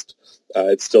the best,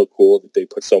 it's still cool that they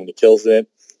put so many kills in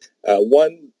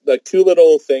it. 2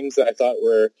 little things that I thought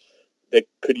that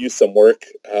could use some work.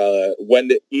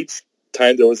 When each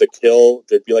time there was a kill,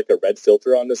 there'd be like a red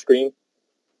filter on the screen.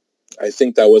 I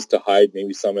think that was to hide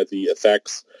maybe some of the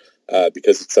effects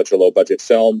because it's such a low-budget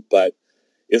film, but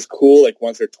it's cool like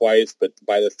once or twice, but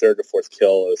by the 3rd or 4th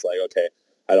kill, it was like, okay,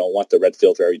 I don't want the red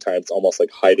filter every time. It's almost like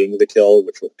hiding the kill,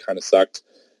 which kind of sucked.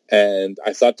 And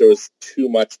I thought there was too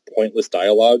much pointless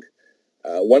dialogue.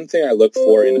 One thing I look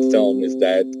for in a film is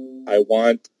that I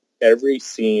want every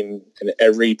scene and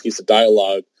every piece of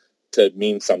dialogue to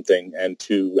mean something and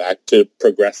to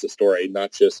progress the story,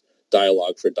 not just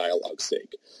dialogue for dialogue's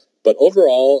sake. But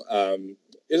overall, it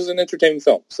is an entertaining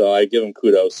film, so I give him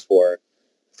kudos for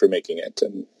making it.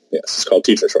 And yes, it's called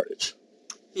Teacher Shortage.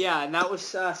 Yeah, and that was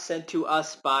sent to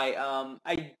us by,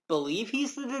 I believe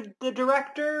he's the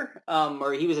director,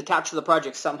 or he was attached to the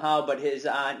project somehow, but his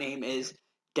name is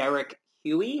Derek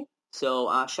Huey. So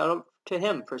shout out to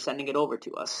him for sending it over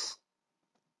to us.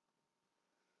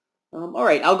 All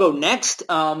right, I'll go next.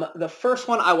 The first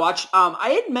one I watched,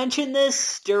 I had mentioned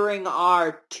this during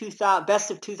our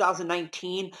best of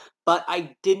 2019, but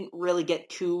I didn't really get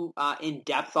too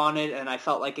in-depth on it, and I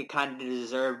felt like it kind of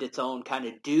deserved its own kind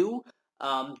of due.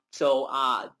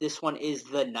 So this one is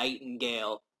The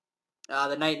Nightingale.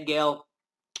 The Nightingale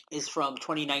is from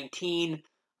 2019.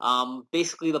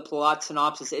 Basically, the plot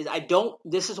synopsis is,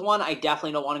 this is one I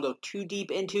definitely don't want to go too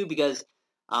deep into because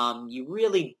you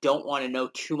really don't want to know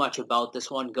too much about this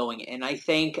one going in, I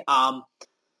think.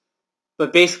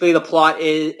 But basically the plot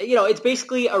is, it's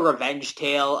basically a revenge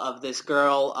tale of this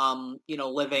girl,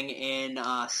 living in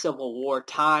Civil War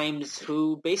times,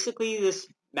 who basically this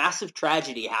massive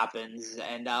tragedy happens,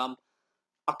 and I'll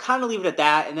kind of leave it at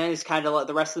that, and then it's kind of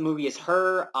the rest of the movie is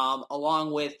her,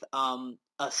 along with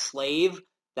a slave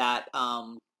that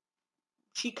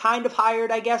she kind of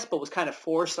hired, I guess, but was kind of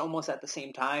forced almost at the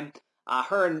same time.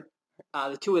 Her and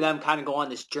the two of them kind of go on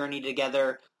this journey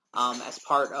together as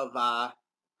part of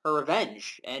her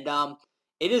revenge, and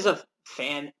it is a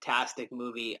fantastic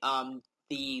movie.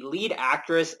 The lead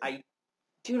actress, I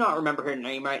do not remember her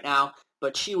name right now,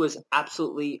 but she was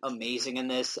absolutely amazing in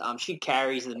this. She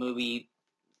carries the movie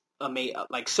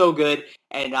like so good,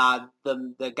 and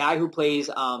the guy who plays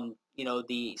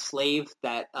the slave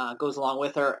that goes along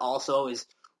with her also is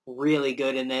really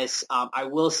good in this. I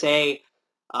will say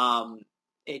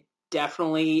it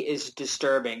definitely is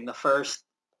disturbing. The first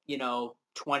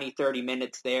 20, 30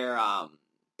 minutes there,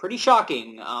 pretty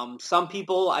shocking. Some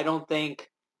people I think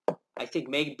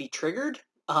may be triggered.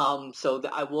 So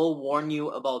I will warn you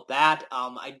about that.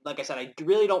 Like I said, I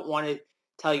really don't want to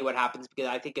tell you what happens because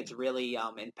I think it's really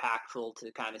impactful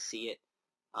to kind of see it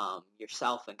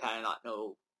yourself and kind of not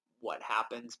know what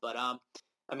happens. But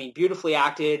beautifully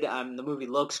acted. The movie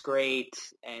looks great,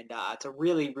 and it's a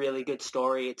really, really good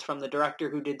story. It's from the director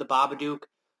who did The Babadook.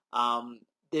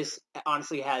 This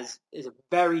honestly is a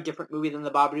very different movie than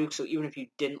The Babadook. So even if you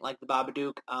didn't like The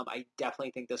Babadook, I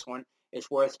definitely think this one is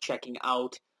worth checking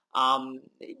out.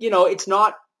 It's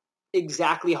not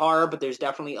exactly horror, but there's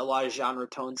definitely a lot of genre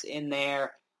tones in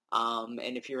there.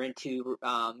 And if you're into,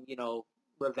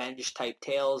 revenge type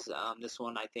tales, this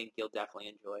one I think you'll definitely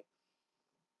enjoy.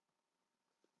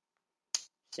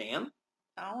 Sam?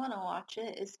 I want to watch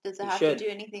it. Does it You have should. to do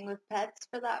anything with pets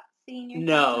for that scene you're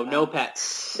No, talking about? no pets.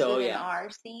 So Is it yeah. an R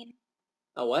scene?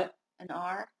 A what? An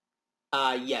R?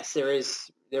 Yes, there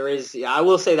is. Yeah, I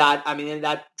will say that.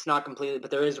 That's not completely, but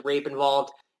there is rape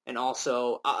involved, and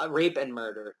also rape and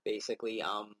murder, basically.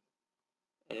 And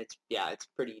it's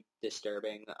pretty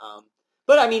disturbing.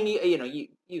 But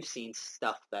you've seen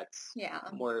stuff that's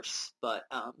worse. But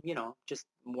just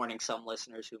warning some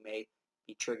listeners who may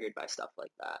be triggered by stuff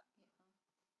like that.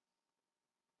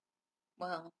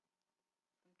 Well, I'm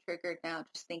triggered now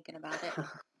just thinking about it.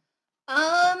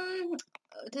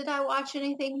 Did I watch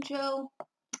anything, Joe?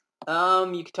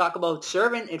 You could talk about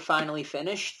Servant. It finally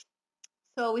finished.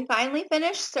 So we finally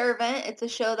finished Servant. It's a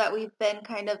show that we've been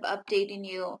kind of updating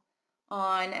you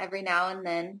on every now and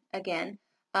then again.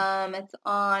 It's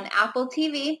on Apple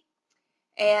TV,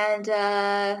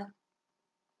 and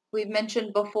we've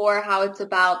mentioned before how it's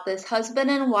about this husband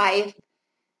and wife.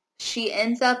 She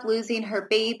ends up losing her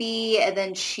baby, and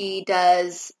then she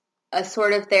does a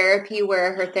sort of therapy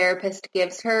where her therapist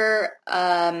gives her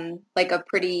like a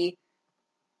pretty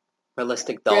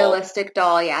realistic doll. Realistic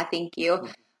doll, yeah, thank you.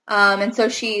 And so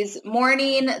she's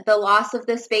mourning the loss of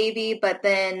this baby, but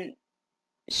then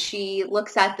she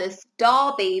looks at this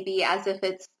doll baby as if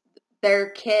it's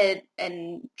their kid,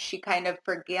 and she kind of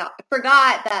forgot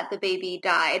that the baby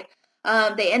died.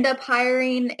 They end up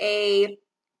hiring a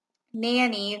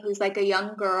nanny who's like a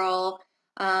young girl,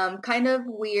 kind of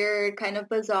weird, kind of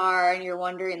bizarre, and you're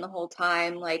wondering the whole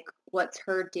time, like, what's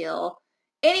her deal?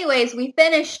 Anyways, we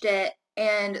finished it,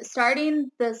 and starting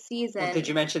the season... Well, did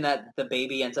you mention that the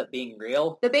baby ends up being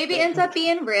real? The baby ends up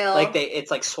being real. Like,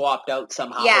 it's like swapped out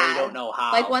somehow, but we don't know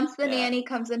how. Like, once the nanny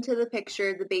comes into the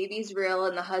picture, the baby's real,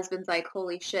 and the husband's like,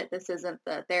 holy shit, this isn't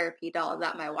the therapy doll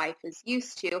that my wife is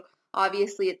used to.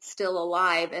 Obviously, it's still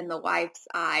alive in the wife's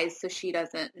eyes, so she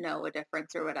doesn't know a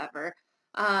difference or whatever.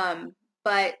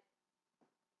 But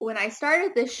when I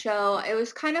started this show, it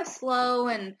was kind of slow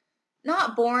and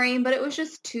not boring, but it was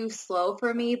just too slow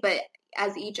for me. But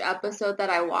as each episode that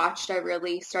I watched, I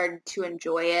really started to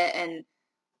enjoy it. And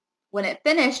when it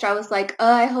finished, I was like,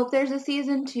 I hope there's a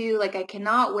season 2. Like, I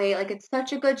cannot wait. Like, it's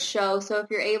such a good show. So if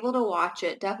you're able to watch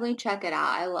it, definitely check it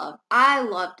out. I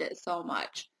loved it so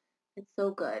much. It's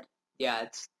so good. Yeah,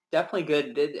 it's definitely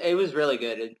good. It was really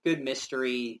good. A good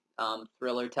mystery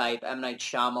thriller type. M. Night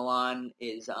Shyamalan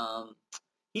is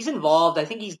he's involved. I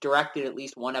think he's directed at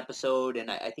least one episode, and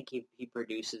I think he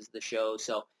produces the show.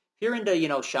 So if you're into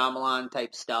Shyamalan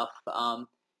type stuff,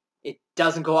 it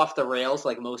doesn't go off the rails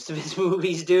like most of his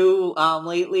movies do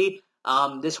lately.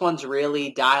 This one's really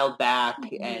dialed back,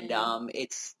 and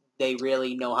they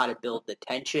really know how to build the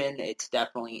tension. It's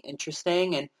definitely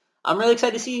interesting, and I'm really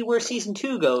excited to see where season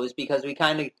 2 goes, because we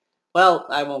kind of, well,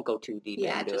 I won't go too deep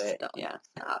into it. Don't. Yeah,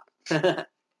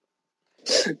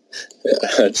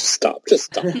 Stop. Just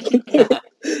stop.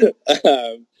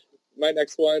 My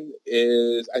next one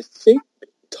is, I think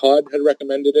Todd had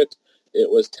recommended it. It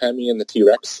was Tammy and the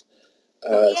T-Rex.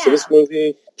 So this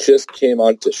movie just came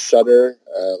onto Shudder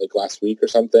like last week or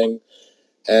something,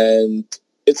 and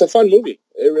it's a fun movie.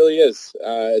 It really is.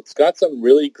 It's got some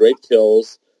really great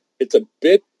kills. It's a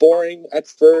bit boring at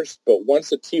first, but once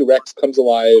the T-Rex comes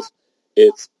alive,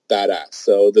 it's badass.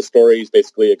 So the story is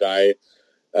basically a guy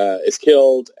is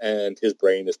killed, and his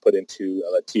brain is put into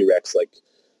a T-Rex like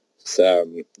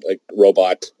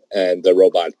robot, and the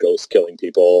robot goes killing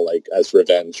people like as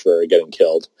revenge for getting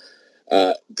killed.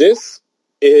 This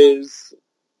is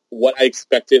what I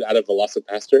expected out of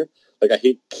Velocipaster. Like, I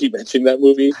keep mentioning that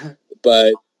movie,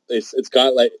 but it's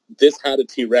got like, this had a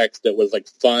T-Rex that was like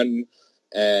fun,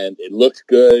 and it looked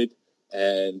good,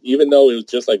 and even though it was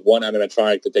just like one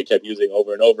animatronic that they kept using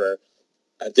over and over,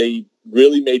 they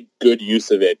really made good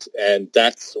use of it, and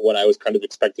that's what I was kind of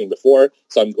expecting before.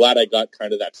 So I'm glad I got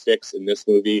kind of that fix in this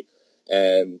movie.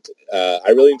 and I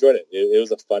really enjoyed it. It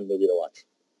was a fun movie to watch.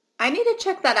 I need to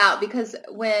check that out because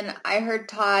when I heard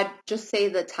Todd just say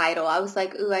the title, I was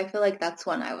like, ooh, I feel like that's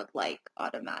one I would like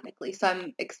automatically. So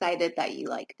I'm excited that you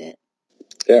liked it.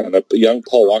 Yeah, and a young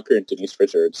Paul Walker and Denise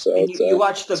Richards. So and you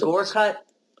watched the gore cut?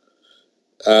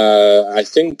 I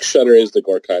think Shudder is the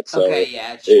gore cut. So okay,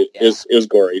 yeah. It was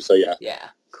gory, so yeah. Yeah,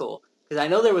 cool. Because I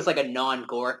know there was like a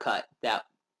non-gore cut that,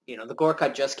 the gore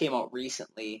cut just came out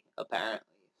recently, apparently.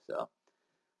 So,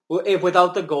 if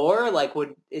without the gore,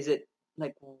 do you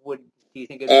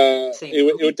think it'd be the same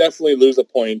it would definitely lose a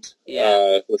point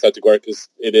without the gore, because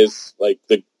it is, like,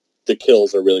 the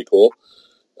kills are really cool.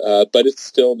 But it's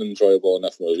still an enjoyable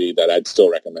enough movie that I'd still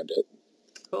recommend it.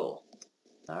 Cool.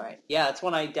 All right. Yeah, it's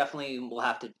one I definitely we'll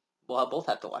both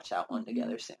have to watch that one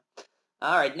together soon.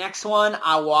 All right, next one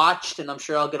I watched, and I'm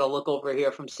sure I'll get a look over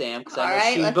here from Sam, because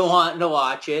I know she's been wanting to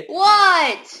watch it.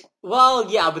 What?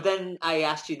 Well, yeah, but then I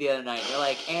asked you the other night, and you're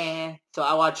like, eh. So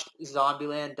I watched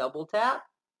Zombieland Double Tap.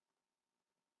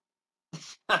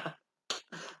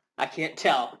 I can't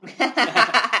tell.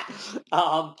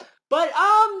 But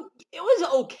it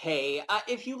was okay.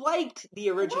 If you liked the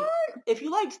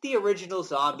original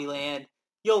Zombieland,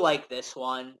 you'll like this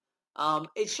one.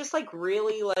 It's just like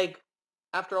really like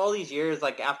after all these years,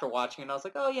 like after watching it, I was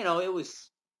like, oh, it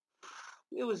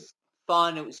was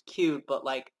fun, it was cute, but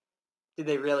like, did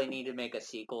they really need to make a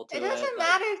sequel to it? It doesn't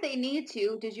matter if they need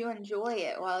to. Did you enjoy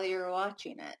it while you were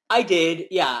watching it? I did.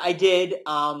 Yeah, I did.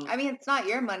 I mean, it's not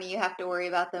your money you have to worry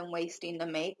about them wasting to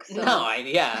make. So.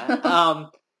 No,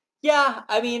 yeah,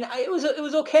 I mean, it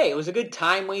was okay. It was a good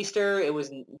time waster.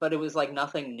 But it was like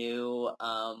nothing new.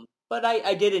 But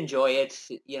I did enjoy it.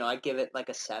 I'd give it like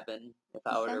a 7 if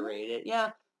I were to rate it. Yeah,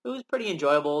 it was pretty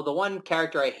enjoyable. The one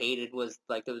character I hated was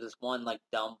like there was this one like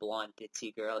dumb blonde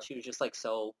ditzy girl. She was just like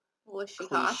so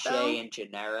cliche and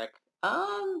generic.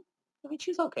 I mean,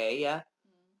 she was okay. Yeah,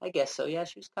 I guess so. Yeah,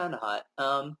 she was kind of hot.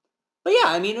 But yeah,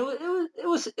 I mean, it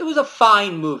was a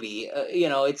fine movie.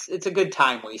 It's a good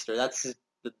time waster. That's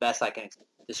the best I can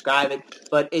describe it.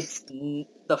 But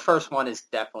the first one is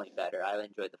definitely better. I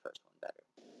enjoyed the first one better.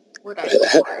 Would I be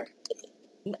bored?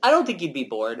 I don't think you'd be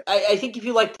bored. I think if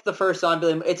you liked the first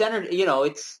Zombieland, it's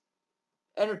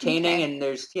entertaining, and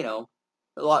there's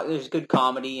there's good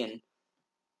comedy, and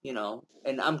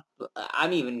and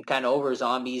I'm even kind of over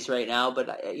zombies right now, but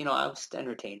I was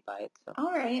entertained by it. So.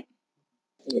 All right.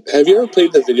 Have you ever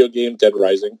played the video game Dead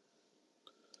Rising?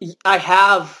 I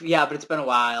have, yeah, but it's been a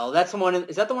while. That's the one.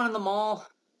 Is that the one in the mall?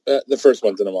 The first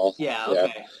one's in the mall. Yeah.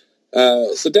 Okay.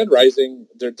 So Dead Rising,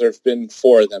 there've been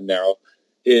 4 of them now.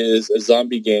 Is a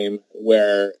zombie game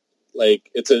where like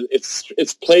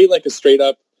it's played like a straight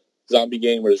up zombie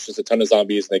game where there's just a ton of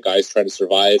zombies and the guys trying to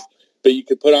survive. But you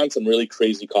could put on some really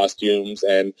crazy costumes,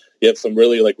 and you have some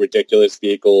really like ridiculous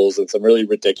vehicles and some really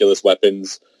ridiculous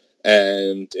weapons,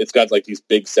 and it's got like these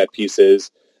big set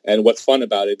pieces. And what's fun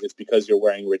about it is because you're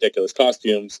wearing ridiculous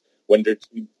costumes, when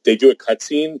they do a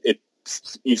cutscene,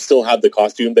 you still have the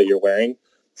costume that you're wearing.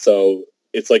 So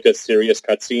it's like a serious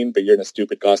cutscene, but you're in a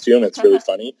stupid costume. It's really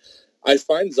funny. I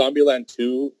find Zombieland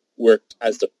 2 worked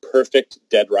as the perfect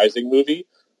Dead Rising movie,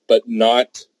 but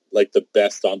not like the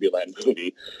best Zombieland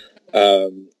movie.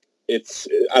 I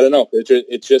don't know.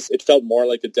 It felt more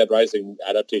like a Dead Rising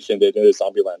adaptation than a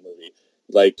Zombieland movie.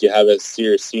 Like you have a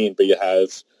serious scene, but you have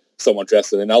someone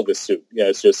dressed in an Elvis suit. Yeah,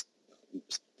 it's just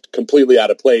completely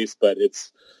out of place, but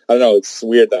I don't know, it's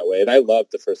weird that way. And I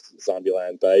loved the first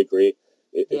Zombieland, but I agree.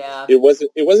 It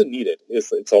wasn't needed.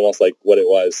 It's almost like what it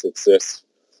was. It's just,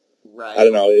 right. I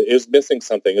don't know, it was missing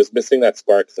something. It was missing that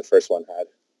spark the first one had.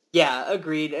 Yeah,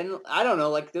 agreed. And I don't know,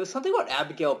 like there was something about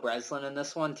Abigail Breslin in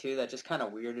this one too that just kind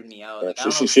of weirded me out. Like,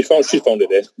 she phoned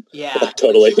it in. Yeah,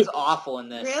 totally. She was awful in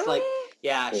this. Really? Like,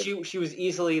 yeah, she was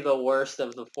easily the worst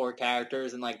of the 4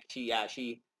 characters, and like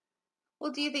she.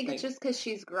 Well, do you think it's just because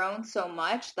she's grown so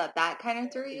much that kind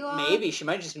of threw you off? Maybe she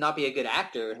might just not be a good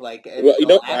actor. Like,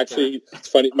 well, actually, it's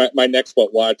funny. My next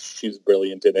watch, she's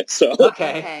brilliant in it. So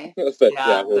okay.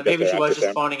 But, maybe she was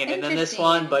just phoning it in this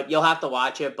one, but you'll have to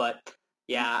watch it. But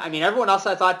yeah, I mean, everyone else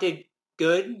I thought did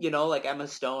good. Like Emma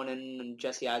Stone and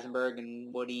Jesse Eisenberg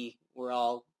and Woody were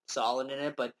all solid in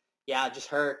it. But yeah, just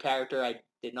her character I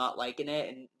did not like in it,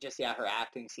 and just her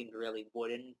acting seemed really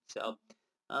wooden. So.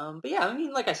 But yeah, I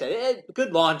mean, like I said,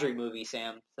 good laundry movie,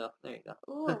 Sam. So there you go.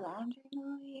 Ooh, a laundry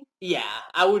movie? Yeah,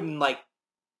 I wouldn't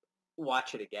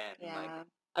watch it again. Yeah.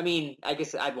 I mean, I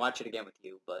guess I'd watch it again with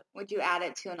you, but would you add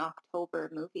it to an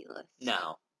October movie list?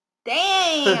 No.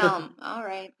 Damn. All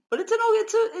right. But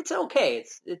it's okay.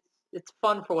 It's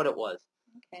fun for what it was.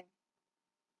 Okay.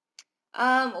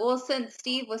 Well, since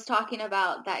Steve was talking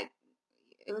about that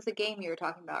it was a game you were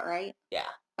talking about, right? Yeah.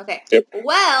 Okay. Yep.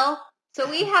 Well, so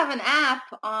we have an app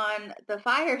on the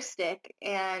Fire Stick,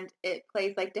 and it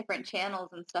plays like different channels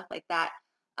and stuff like that.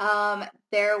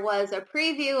 There was a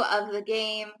preview of the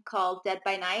game called Dead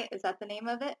by Night. Is that the name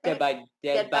of it? Right?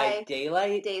 Dead by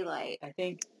Daylight. Daylight. I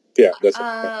think. Yeah, that's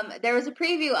it. There was a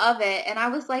preview of it, and I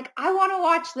was like, I want to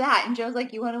watch that. And Joe's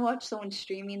like, you want to watch someone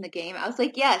streaming the game? I was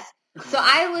like, yes. So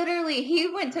he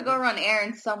went to go run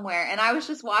errands somewhere, and I was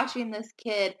just watching this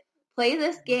kid play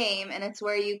this game, and it's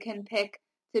where you can pick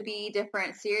to be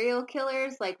different serial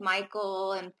killers, like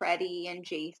Michael and Freddy and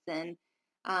Jason.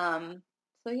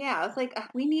 So yeah, I was like,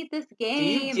 we need this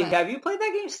game. Have you played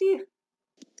that game, Steve?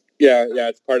 Yeah,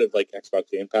 it's part of like Xbox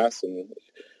Game Pass, and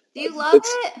do you love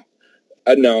it?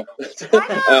 No. Why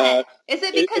not? Is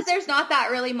it because there's not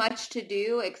that really much to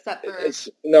do except for? It's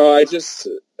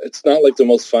not like the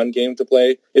most fun game to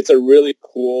play. It's a really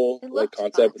cool like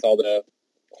concept with all the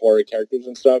horror characters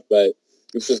and stuff, but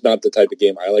it's just not the type of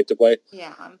game I like to play.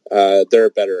 Yeah. There are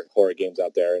better horror games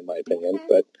out there, in my opinion,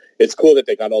 but it's cool that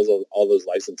they got all those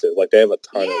licenses. Like they have a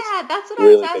ton of that's what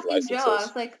really I was big asking licenses. Joe. I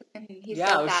was like, and he said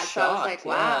that, so I was like,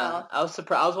 wow. Yeah. I was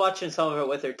surprised. I was watching some of it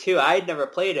with her too. I had never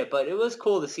played it, but it was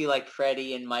cool to see like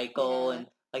Freddy and Michael, and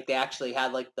like they actually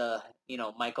had like the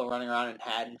Michael running around in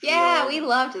Haddonfield. Yeah, we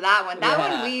loved that one. That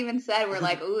one we even said we're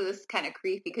like, ooh, this is kind of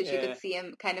creepy because you could see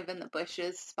him kind of in the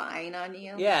bushes spying on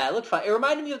you. Yeah, it looked fun. It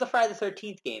reminded me of the Friday the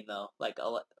 13th game though, like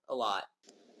a lot.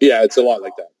 Yeah, it's a lot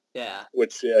like that. Yeah.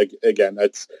 Which again,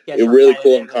 that's really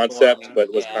cool in concept, but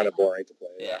it was kind of boring to play.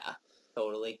 Yeah,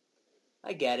 totally.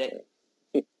 I get it.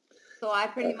 So I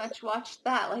pretty much watched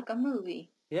that like a movie.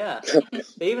 Yeah.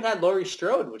 They even had Laurie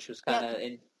Strode, which was kind of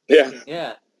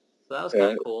Yeah. So that was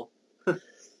kind of cool.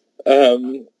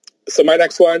 So my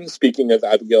next one, speaking of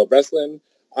Abigail Breslin,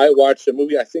 I watched a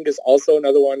movie I think is also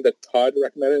another one that Todd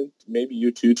recommended, maybe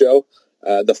you too, Joe,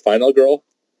 The Final Girl.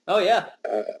 Oh, yeah.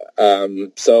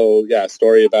 A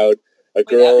story about a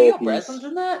girl. Abigail Breslin's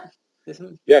in that?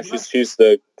 Yeah, she's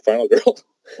the final girl.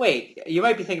 Wait, you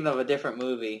might be thinking of a different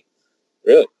movie.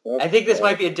 Really? Oh, I think this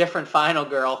might be a different Final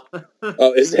Girl.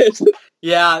 Oh, is it?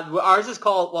 Yeah, ours is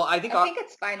called, I think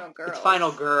it's Final Girls. It's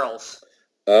Final Girls.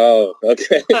 Oh,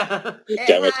 okay.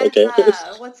 Damn it, okay.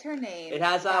 What's her name? It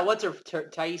has, what's her,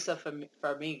 Thaisa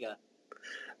Farmiga.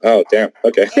 Oh, damn,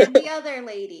 okay. And the other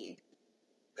lady.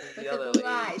 With the blue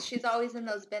eyes. She's always in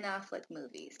those Ben Affleck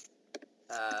movies.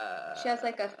 She has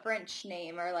like a French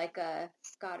name or like a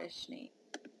Scottish name.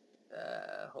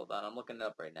 Hold on, I'm looking it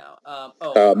up right now.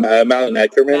 Malin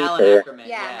Ackerman? Malin Ackerman,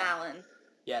 yeah. Malin.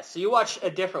 Yeah, so you watched a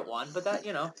different one, but that,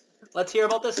 let's hear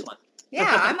about this one. Yeah,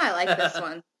 I might like this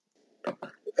one.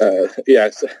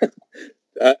 Yes.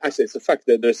 Actually, it's a fact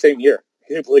that they're the same year.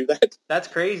 Can you believe that? That's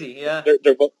crazy, yeah.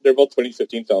 They're both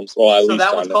 2015 films. Well, at so least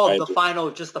that one's called The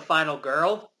Final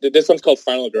Girl? This one's called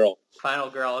Final Girl. Final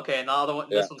Girl, okay. And the other one,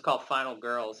 this one's called Final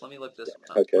Girls. Let me look this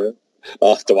one up. Okay.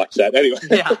 I'll have to watch that anyway.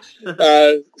 Yeah.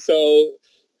 So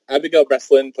Abigail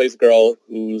Breslin plays a girl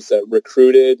who's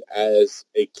recruited as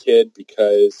a kid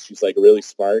because she's like really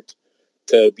smart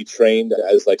to be trained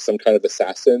as like some kind of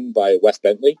assassin by Wes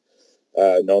Bentley,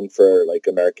 known for like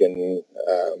American,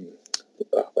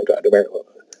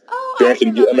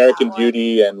 American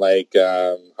Beauty and like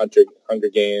Hunger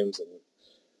Games and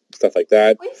stuff like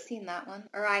that. We've seen that one,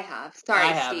 or I have. Sorry,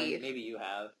 I Steve. haven't. Maybe you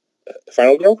have.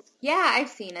 Final Girl? Yeah, I've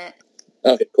seen it.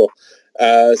 Okay, cool.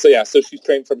 So she's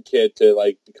trained from a kid to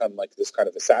like become like this kind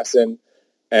of assassin,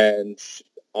 and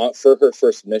for her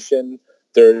first mission,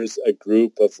 there's a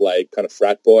group of like kind of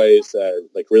frat boys,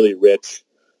 like really rich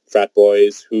frat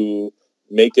boys who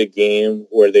make a game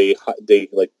where they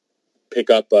like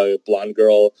pick up a blonde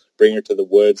girl, bring her to the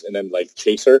woods, and then like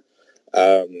chase her.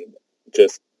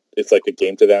 It's like a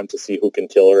game to them to see who can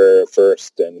kill her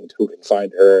first and who can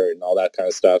find her and all that kind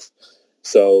of stuff.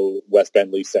 So Wes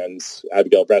Bentley sends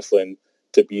Abigail Breslin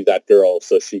to be that girl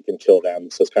so she can kill them.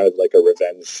 So it's kind of like a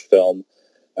revenge film.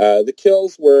 The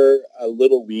kills were a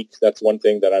little weak. That's one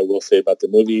thing that I will say about the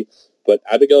movie. But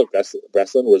Abigail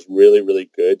Breslin was really, really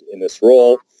good in this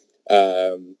role.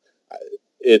 I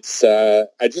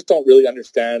just don't really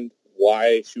understand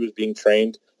why she was being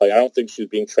trained. Like, I don't think she was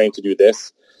being trained to do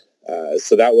this.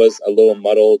 So that was a little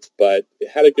muddled, but it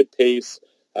had a good pace.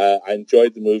 I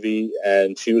enjoyed the movie,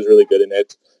 and she was really good in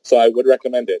it. So I would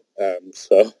recommend it. I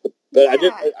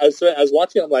was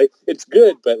watching. I'm like, it's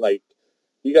good, but like,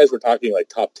 you guys were talking like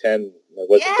top 10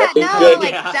 Was it definitely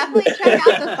good? Definitely check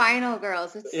out The Final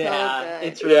Girls. It's so good.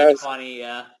 It's really funny,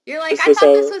 yeah. You're like, I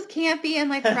thought this was campy and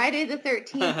like Friday the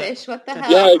 13th-ish. What the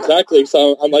hell? Yeah, exactly.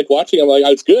 So I'm like watching, I'm like,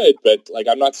 oh, it's good, but like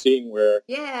I'm not seeing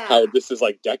how this is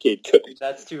like decade good.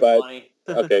 That's too funny.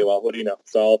 Okay, well, what do you know?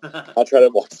 So I'll try to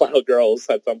watch Final Girls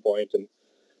at some point and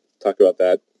talk about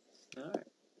that. All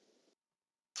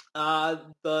right.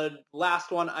 The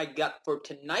last one I got for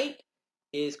tonight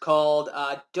is called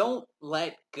Don't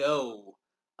Let Go.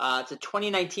 It's a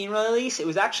 2019 release. It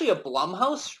was actually a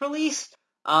Blumhouse release.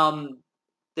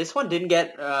 This one didn't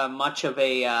get much of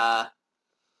a I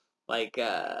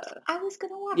was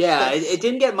gonna watch. Yeah, this. it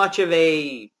didn't get much of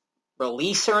a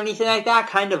release or anything like that.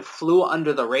 Kind of flew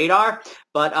under the radar.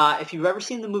 But if you've ever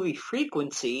seen the movie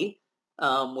Frequency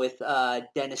with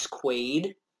Dennis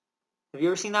Quaid, have you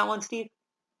ever seen that one, Steve?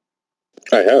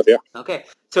 I have, yeah. Okay,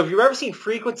 so if you've ever seen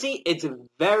Frequency, it's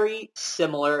very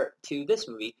similar to this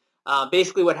movie.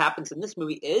 Basically, what happens in this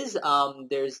movie is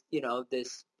there's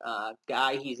this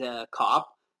guy. He's a cop,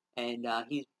 and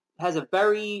he has a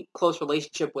very close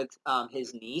relationship with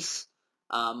his niece,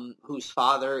 whose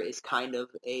father is kind of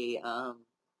a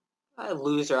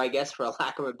loser, I guess, for a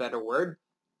lack of a better word.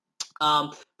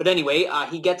 But anyway,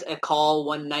 he gets a call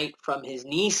one night from his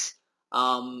niece.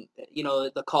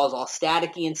 The call's all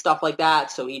staticky and stuff like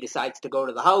that, so he decides to go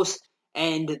to the house,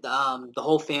 and the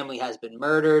whole family has been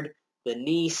murdered. The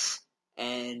niece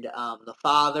and the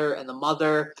father and the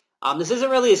mother. This isn't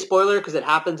really a spoiler because it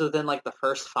happens within like the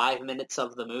first 5 minutes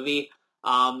of the movie.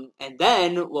 And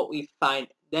then what we find,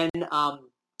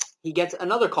 he gets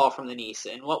another call from the niece,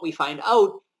 and what we find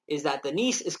out is that the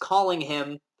niece is calling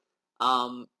him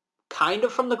kind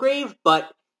of from the grave,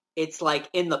 but it's like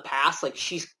in the past, like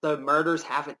the murders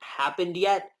haven't happened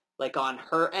yet, like on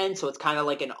her end, so it's kind of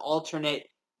like an alternate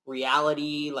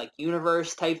reality, like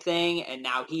universe type thing, and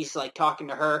now he's like talking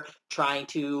to her, trying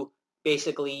to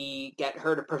basically get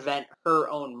her to prevent her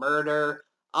own murder.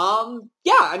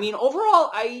 I mean,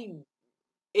 overall, I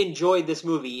enjoyed this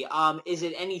movie. Is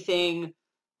it anything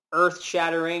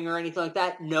earth-shattering or anything like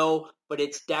that? No, but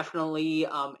it's definitely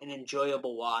an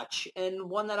enjoyable watch and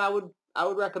one that I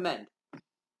would recommend.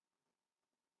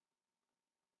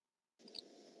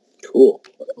 Cool.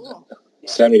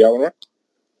 Sam, you got one more?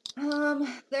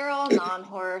 They're all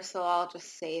non-horror, so I'll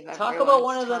just save everyone's Talk about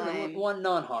one of time. them, one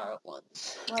non-horror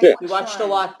ones. Yeah. We watched a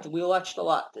lot. We watched a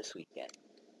lot this weekend.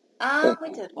 We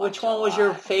did. Which one was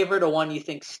your favorite, or one you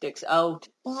think sticks out?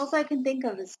 Well, all I can think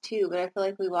of is two, but I feel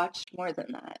like we watched more than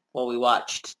that. Well, we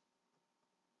watched.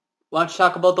 Why don't you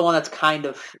talk about the one that's kind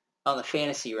of on the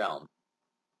fantasy realm?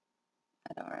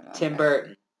 I don't remember. Tim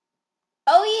Burton.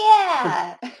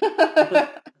 Oh yeah.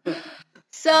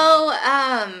 So,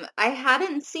 I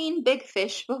hadn't seen Big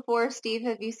Fish before. Steve,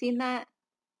 have you seen that?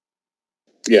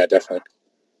 Yeah, definitely.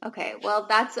 Okay, well,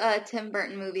 that's a Tim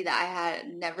Burton movie that I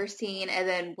had never seen. And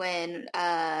then when,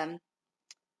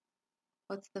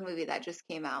 what's the movie that just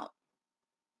came out?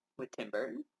 With Tim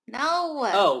Burton? No.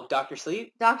 Oh, Dr.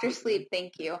 Sleep? Dr. Sleep,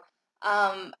 thank you.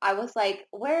 I was like,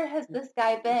 where has this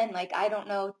guy been? Like, I don't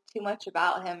know too much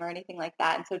about him or anything like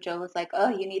that. And so Joe was like, oh,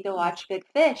 you need to watch Big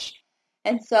Fish.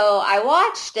 And so I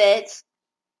watched it.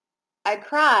 I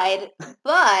cried,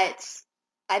 but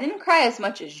I didn't cry as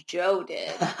much as Joe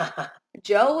did.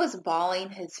 Joe was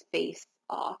bawling his face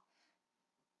off.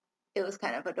 It was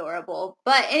kind of adorable.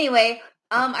 But anyway,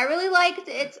 I really liked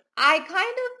it. I kind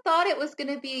of thought it was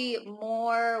going to be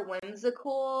more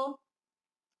whimsical.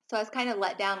 So I was kind of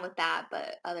let down with that.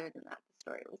 But other than that, the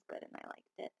story was good and I liked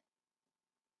it.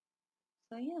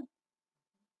 So yeah.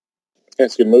 Yeah,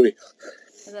 it's a good movie.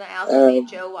 And then I also made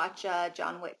Joe watch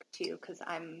John Wick 2 because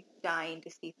I'm dying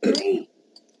to see 3.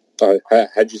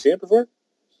 Had you seen it before?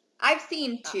 I've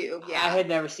seen 2, yeah. I had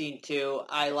never seen 2.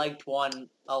 I liked 1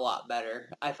 a lot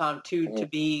better. I found 2 to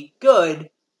be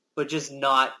good, but just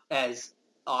not as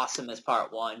awesome as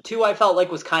part 1. 2 I felt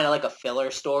like was kind of like a filler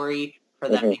story for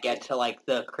them to get to like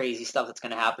the crazy stuff that's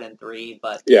going to happen in 3.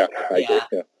 But yeah, I agree.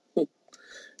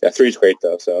 Yeah, 3's great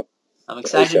though, so. I'm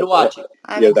excited to watch it.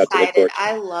 I'm excited.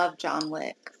 I love John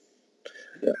Wick.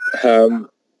 Yeah.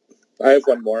 I have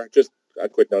one more. Just a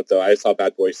quick note, though. I saw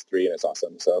Bad Boys 3, and it's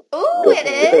awesome. So. Ooh, it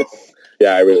is?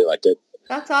 Yeah, I really liked it.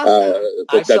 That's awesome.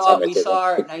 We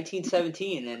saw it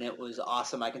 1917, and it was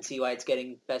awesome. I can see why it's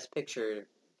getting Best Picture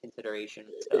consideration.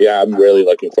 So. Yeah, I'm really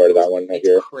looking forward to that one.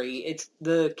 It's great.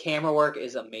 The camera work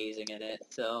is amazing in it.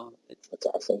 So that's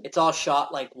awesome. It's all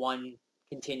shot like one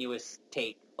continuous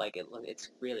take. Like it's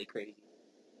really crazy.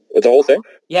 The whole thing?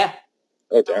 Yeah.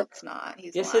 Oh, damn. No, it's not.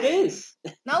 Yes, lying. It is.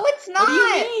 No, it's not. What do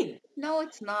you mean? No,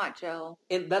 it's not, Joe.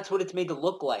 That's what it's made to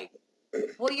look like.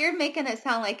 Well, you're making it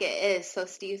sound like it is, so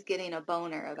Steve's getting a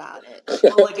boner about it.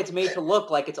 Well, like it's made to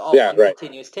look like it's all one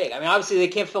continuous take. I mean, obviously they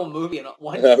can't film a movie in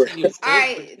one continuous take. All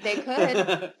right, they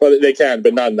could. Well, they can,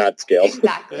 but not on that scale.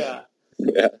 Exactly. Yeah.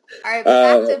 All right,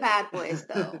 but back to Bad Boys,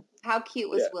 though. How cute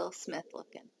was Will Smith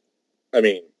looking? I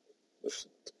mean,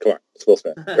 come on, it's Will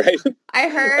Smith, right? I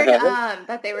heard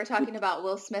that they were talking about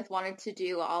Will Smith wanted to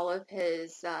do all of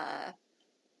his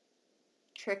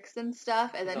tricks and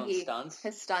stuff, and then his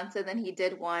stunts, and then he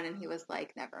did one, and he was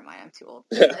like, "Never mind, I'm too old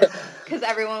for this." Because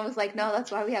everyone was like, "No, that's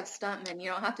why we have stuntmen.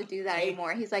 You don't have to do that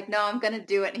anymore." He's like, "No, I'm gonna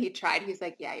do it," and he tried. He's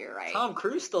like, "Yeah, you're right." Tom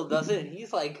Cruise still does it, and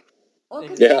he's like, well,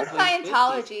 because he has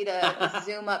Scientology to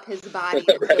zoom up his body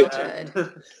and feel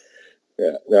good.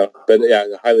 Yeah, no, but yeah,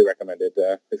 highly recommended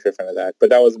if you're a fan of that.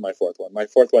 But that wasn't my fourth one. My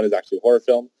fourth one is actually a horror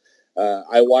film.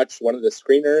 I watched one of the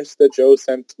screeners that Joe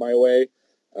sent my way,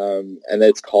 and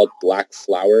it's called Black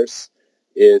Flowers.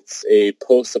 It's a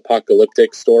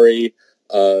post-apocalyptic story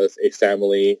of a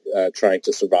family trying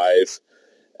to survive,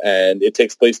 and it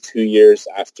takes place 2 years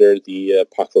after the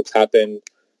apocalypse happened.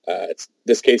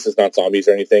 This case is not zombies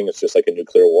or anything. It's just like a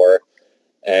nuclear war.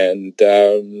 And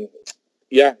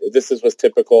this was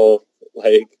typical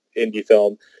like indie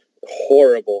film.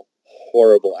 Horrible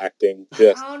acting.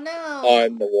 Just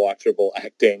unwatchable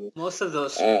acting. Most of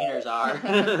those screeners are.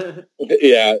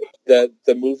 Yeah,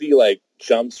 the movie like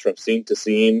jumps from scene to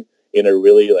scene in a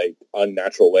really like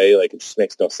unnatural way. Like it just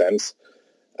makes no sense.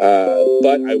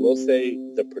 But I will say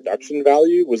the production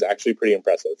value was actually pretty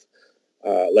impressive.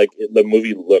 The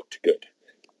movie looked good.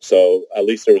 So at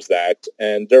least there was that.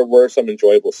 And there were some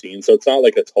enjoyable scenes. So it's not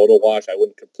like a total wash. I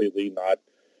wouldn't completely not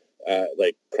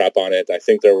crap on it. I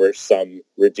think there were some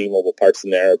redeemable parts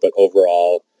in there, but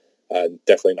overall,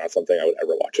 definitely not something I would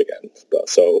ever watch again.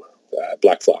 So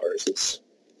Black Flowers is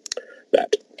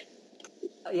that.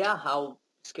 Yeah, I'll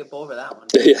skip over that one.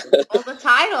 Well, the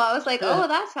title, I was like, oh,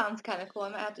 that sounds kind of cool. I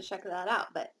might have to check that out.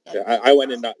 But I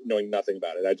went in not knowing nothing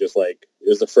about it. I just it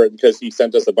was the first, because he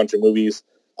sent us a bunch of movies.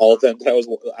 All of them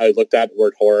that I looked at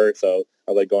word horror, so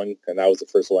I was going, and that was the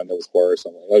first one that was horror. So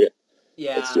I'm like,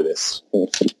 okay, let's do this.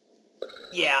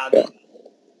 Yeah.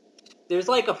 There's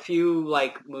like a few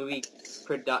like movie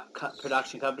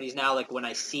production companies now. Like when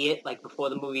I see it, like before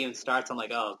the movie even starts, I'm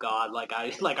like, oh god, like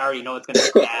I already know it's gonna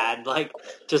be bad, like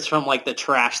just from like the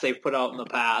trash they've put out in the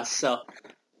past. So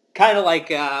kind of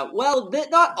like,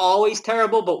 not always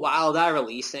terrible, but Wild Eye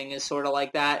Releasing is sort of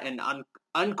like that, and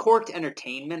Uncorked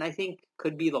Entertainment I think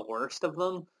could be the worst of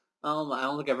them. I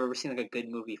don't think I've ever seen like a good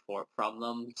movie from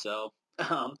them. So.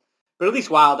 But at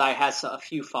least Wild Eye has a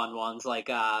few fun ones,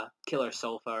 like Killer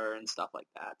Sofa and stuff like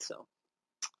that. So,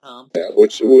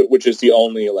 which is the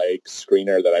only like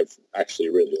screener that I've actually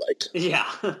really liked. Yeah.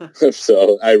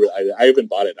 So I even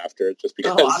bought it after just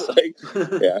because. Oh, awesome.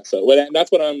 So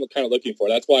that's what I'm kind of looking for.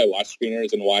 That's why I watch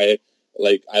screeners and why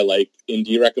I like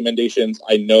indie recommendations.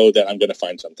 I know that I'm going to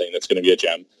find something that's going to be a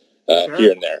gem.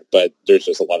 Here and there, but there's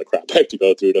just a lot of crap I have to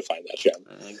go through to find that gem.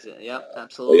 Yeah,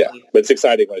 absolutely. But it's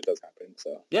exciting when it does happen.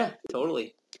 So yeah,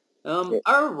 totally.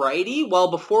 Alrighty. Well,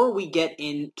 before we get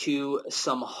into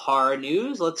some horror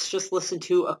news, let's just listen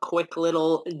to a quick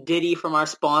little ditty from our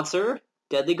sponsor,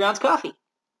 Deadly Grounds Coffee.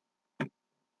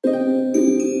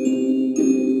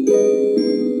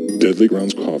 Deadly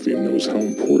Grounds Coffee knows how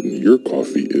important your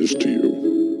coffee is to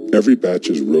you. Every batch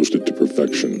is roasted to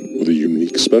perfection with a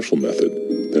unique special method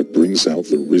that brings out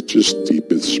the richest,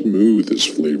 deepest, smoothest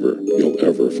flavor you'll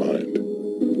ever find.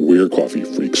 We're coffee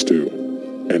freaks too,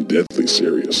 and deadly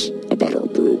serious about our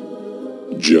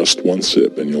brew. Just one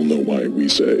sip and you'll know why we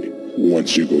say,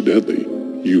 once you go deadly,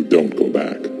 you don't go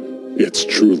back. It's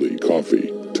truly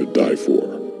coffee to die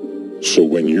for. So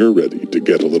when you're ready to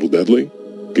get a little deadly,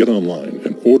 get online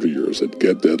and order yours at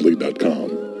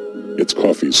getdeadly.com. It's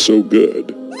coffee so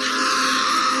good,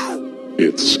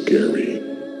 it's scary.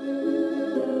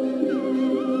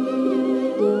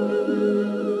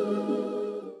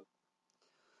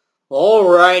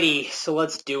 Alrighty, so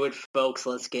let's do it, folks.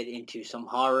 Let's get into some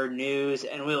horror news,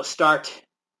 and we'll start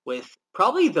with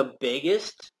probably the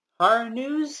biggest horror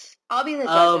news I'll be the judge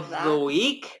of the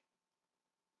week.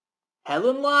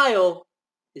 Helen Lyle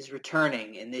is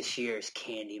returning in this year's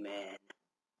Candyman.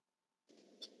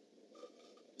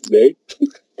 Nate?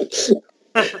 Is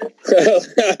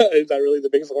that really the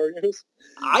biggest horror news?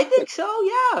 I think so,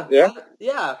 yeah. Yeah?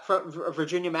 Yeah, from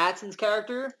Virginia Madsen's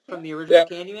character from the original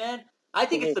Candyman. I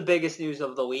think it's the biggest news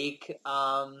of the week.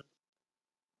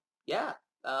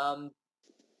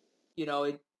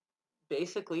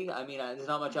 Basically, I mean, there's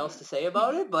not much else to say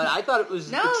about it, but I thought it was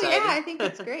exciting. Yeah, I think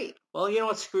it's great. Well, you know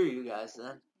what? Screw you guys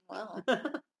then. Well,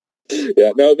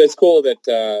 Yeah, no, it's cool that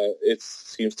it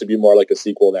seems to be more like a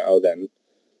sequel now than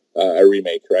a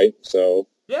remake, right? So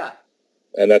Yeah.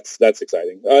 And that's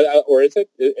exciting. Or is it?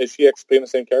 Is she actually playing the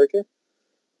same character?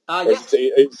 Yes.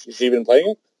 Is she even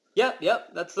playing it?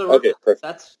 Yep. That's the Okay, perfect.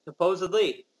 That's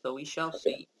supposedly. So we shall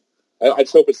see. I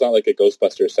just hope it's not like a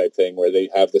Ghostbusters type thing where they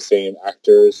have the same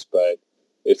actors, but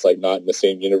it's like not in the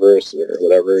same universe or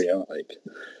whatever. Like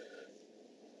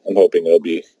I'm hoping it'll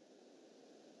be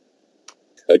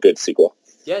a good sequel.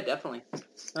 Yeah, definitely.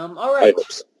 All right. I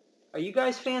hope so. Are you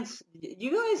guys fans?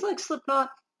 You guys like Slipknot?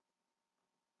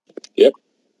 Yep.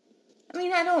 I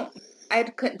mean, I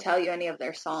couldn't tell you any of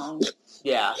their songs.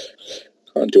 Yeah.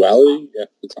 Duality? Yeah,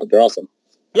 they're awesome.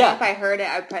 Yeah. If I heard it,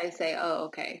 I'd probably say, oh,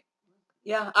 okay.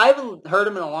 Yeah, I haven't heard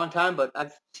them in a long time, but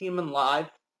I've seen them live.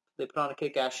 They put on a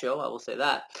kick-ass show, I will say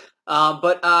that.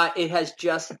 But it has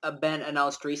just been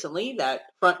announced recently that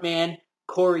frontman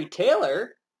Corey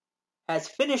Taylor has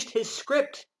finished his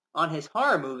script on his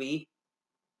horror movie,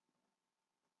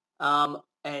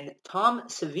 and Tom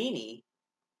Savini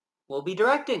will be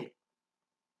directing.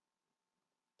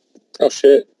 Oh,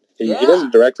 shit. He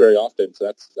doesn't direct very often, so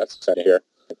that's exciting to hear.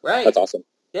 Right. That's awesome.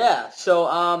 Yeah,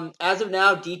 so as of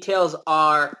now, details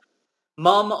are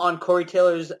mum on Corey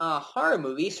Taylor's horror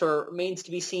movie, so it remains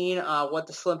to be seen what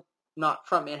the Slipknot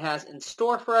frontman has in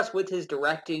store for us with his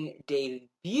directing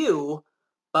debut,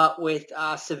 but with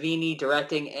Savini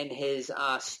directing and his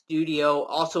studio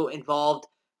also involved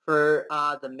for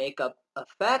the makeup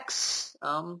effects.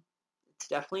 It's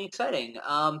definitely exciting.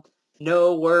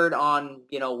 No word on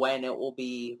when it will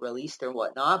be released or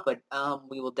whatnot, but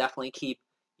we will definitely keep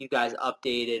you guys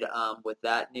updated with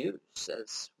that news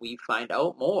as we find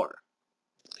out more.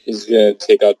 He's gonna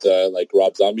take out the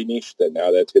Rob Zombie niche that now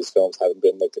that his films haven't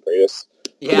been the greatest.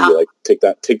 Yeah. He, take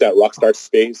that rock star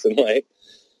space and make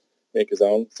his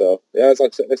own. So yeah, I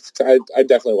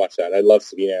definitely watch that. I love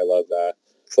Savini. I love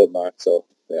Slipknot. So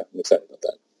yeah, I'm excited about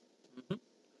that.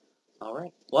 Mm-hmm. All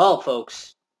right. Well,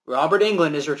 folks, Robert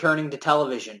Englund is returning to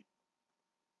television,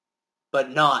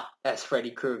 but not as Freddy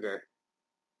Krueger.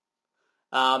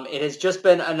 It has just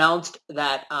been announced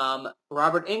that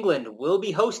Robert Englund will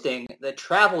be hosting the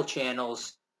Travel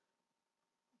Channel's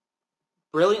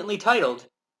brilliantly titled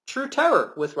True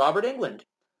Terror with Robert Englund.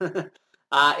 It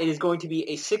is going to be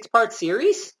a 6-part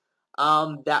series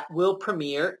that will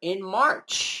premiere in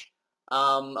March.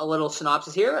 A little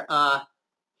synopsis here.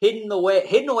 Hidden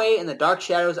away in the dark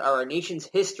shadows of our nation's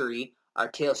history are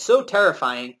tales so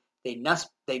terrifying they must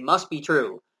be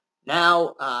true.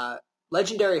 Now,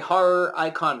 legendary horror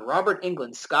icon Robert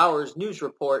Englund scours news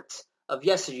reports of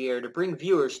yesteryear to bring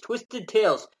viewers twisted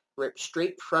tales ripped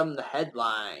straight from the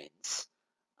headlines.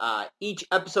 Each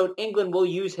episode, Englund will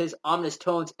use his ominous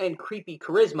tones and creepy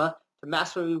charisma to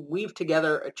masterfully weave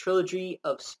together a trilogy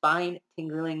of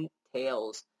spine-tingling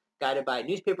tales, guided by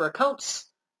newspaper accounts,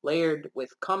 layered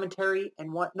with commentary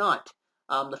and whatnot.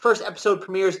 The first episode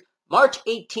premieres March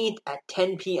 18th at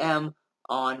 10 p.m.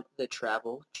 on the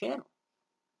Travel Channel.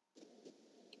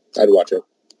 I'd watch it.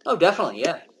 Oh, definitely,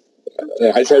 yeah.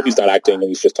 I just hope he's not acting and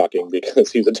he's just talking because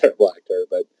he's a terrible actor,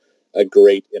 but a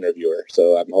great interviewer.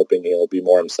 So I'm hoping he'll be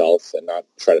more himself and not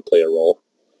try to play a role.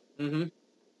 Mm-hmm.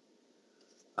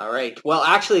 All right. Well,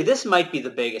 actually, this might be the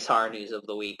biggest horror news of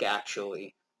the week,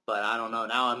 actually. But I don't know.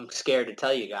 Now I'm scared to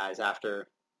tell you guys after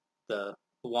the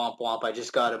womp womp I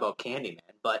just got about Candyman.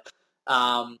 But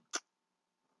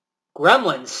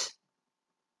Gremlins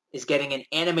is getting an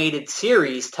animated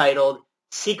series titled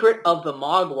Secret of the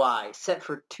Mogwai, set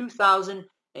for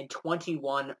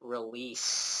 2021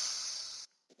 release.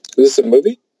 Is this a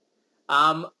movie?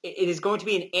 It is going to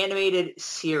be an animated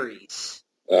series.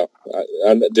 Oh,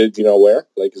 did you know where?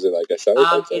 Is it a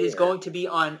Shudder? It is going to be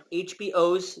on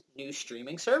HBO's new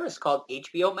streaming service called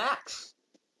HBO Max.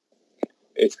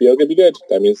 HBO could be good.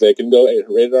 That means they can go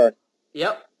rated R.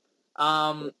 Yep.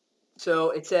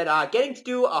 So it said, getting to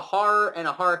do a horror and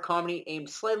a horror comedy aimed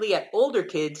slightly at older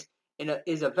kids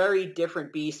is a very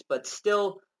different beast, but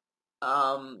still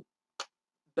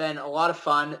been a lot of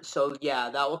fun. So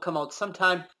yeah, that will come out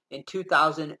sometime in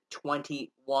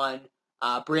 2021.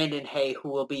 Brandon Hay, who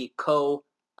will be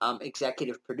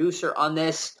co-executive producer on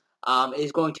this,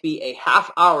 is going to be a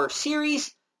half-hour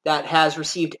series that has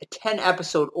received a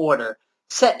 10-episode order.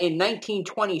 Set in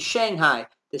 1920 Shanghai,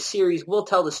 the series will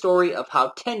tell the story of how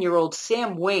 10-year-old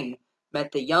Sam Wing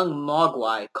met the young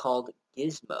Mogwai called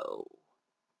Gizmo.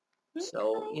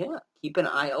 So, yeah, keep an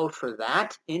eye out for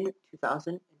that in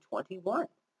 2021.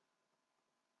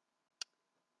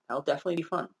 That'll definitely be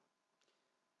fun.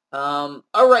 All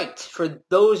right, for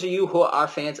those of you who are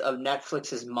fans of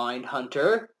Netflix's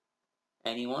Mindhunter,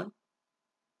 anyone?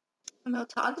 No,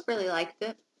 Todd really liked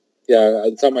it. Yeah,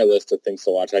 it's on my list of things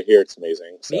to watch. I hear it's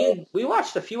amazing. So We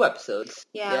watched a few episodes.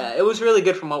 Yeah. It was really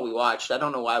good from what we watched. I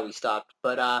don't know why we stopped,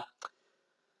 but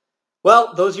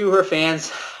well, those of you who are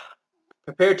fans,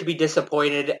 prepare to be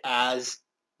disappointed as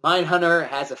Mindhunter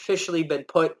has officially been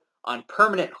put on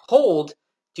permanent hold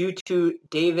due to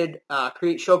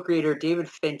show creator David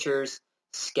Fincher's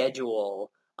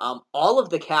schedule. All of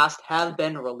the cast have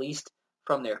been released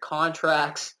from their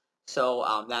contracts,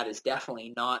 so that is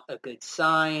definitely not a good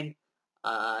sign.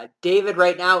 David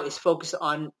right now is focused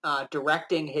on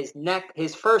directing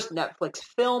his first Netflix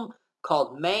film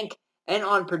called Mank, and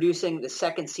on producing the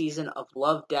second season of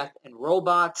Love, Death, and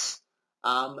Robots.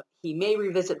 He may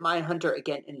revisit Mindhunter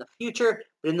again in the future,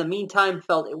 but in the meantime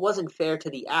felt it wasn't fair to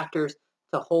the actors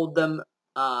to hold them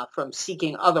from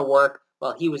seeking other work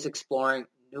while he was exploring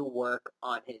new work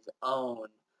on his own.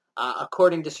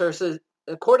 According to sources,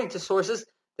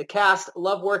 the cast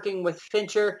love working with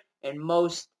Fincher, and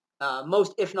most,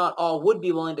 if not all, would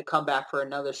be willing to come back for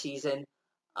another season.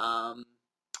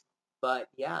 But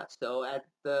yeah, so at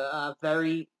the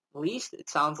very least, it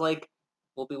sounds like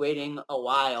we'll be waiting a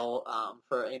while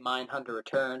for a Mindhunter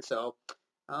return. So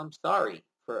I'm sorry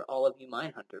for all of you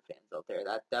Mindhunter fans out there.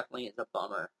 That definitely is a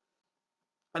bummer.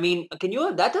 I mean,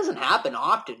 that doesn't happen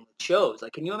often with shows.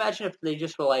 Like, can you imagine if they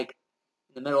just were like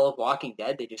in the middle of Walking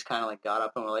Dead, they just kind of like got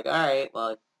up and were like, all right,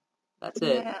 well, that's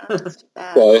it.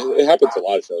 Yeah, well, it happens to a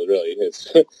lot of shows, really.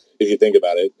 It's if you think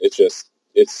about it,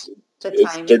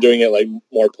 they're doing it like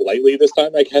more politely this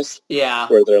time, I guess. Yeah.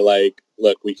 Where they're like,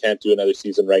 look, we can't do another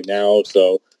season right now,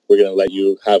 so we're going to let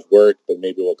you have work, but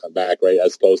maybe we'll come back, right?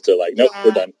 As opposed to like, nope,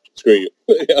 we're done. Screw you.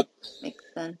 Yeah. Makes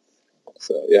sense.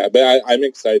 So, yeah, but I'm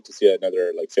excited to see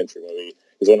another like Fincher movie.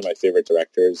 He's one of my favorite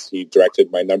directors. He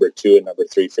directed my number 2 and number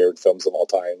 3 favorite films of all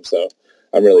time, so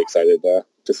I'm really excited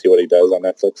to see what he does on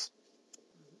Netflix.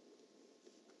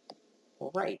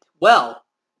 All right. Well,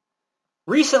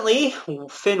 recently,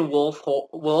 Finn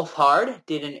Wolfhard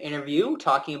did an interview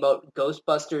talking about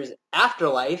Ghostbusters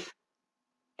Afterlife,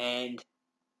 and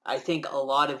I think a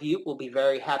lot of you will be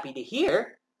very happy to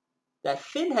hear that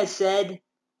Finn has said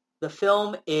the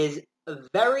film is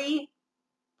very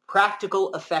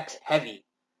practical effects heavy.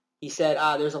 He said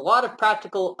there's a lot of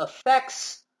practical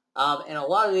effects, and a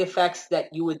lot of the effects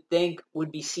that you would think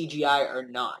would be CGI are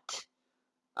not.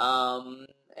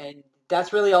 And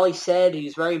that's really all he said. He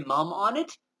was very mum on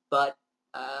it, but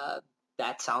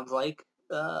that sounds like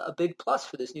a big plus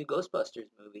for this new Ghostbusters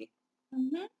movie.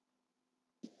 Mm-hmm.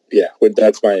 Yeah,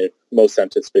 that's my most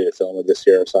anticipated film of this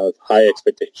year, so I have high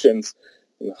expectations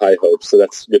and high hopes, so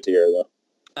that's good to hear, though.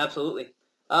 Absolutely.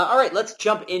 All right, let's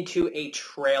jump into a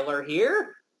trailer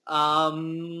here.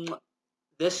 The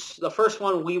first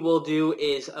one we will do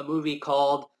is a movie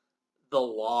called The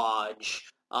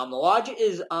Lodge. The Lodge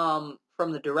is from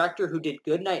the director who did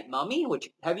Goodnight Mummy, which,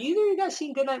 have either of you guys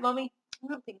seen Goodnight Mummy? I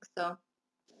don't think so.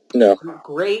 No.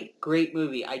 Great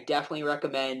recommend I definitely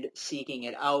recommend seeking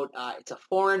it out. It's a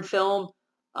foreign film,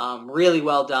 really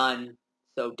well done,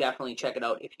 so definitely check it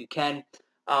out if you can.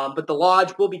 But The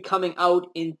Lodge will be coming out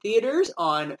in theaters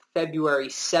on February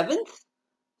 7th.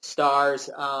 Stars,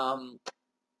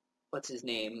 what's his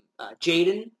name?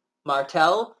 Jaden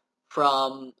Martell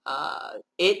from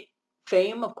It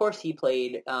fame. Of course, he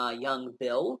played young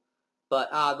Bill.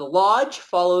 But The Lodge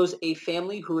follows a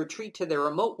family who retreat to their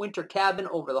remote winter cabin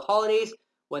over the holidays.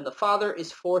 When the father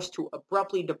is forced to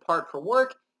abruptly depart for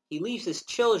work, he leaves his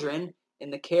children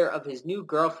in the care of his new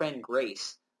girlfriend,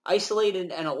 Grace.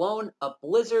 Isolated and alone, a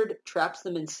blizzard traps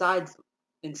them inside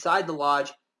the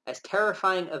lodge as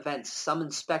terrifying events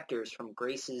summon specters from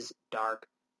Grace's dark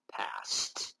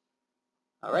past.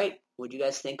 All right, what do you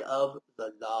guys think of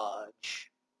The Lodge?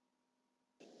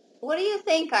 What do you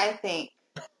think I think?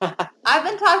 I've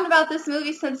been talking about this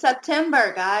movie since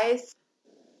September, guys.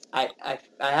 I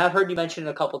have heard you mention it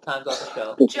a couple times on the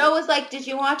show. Joe was like, did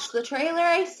you watch the trailer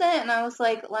I sent? And I was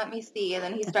like, let me see. And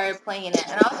then he started playing it.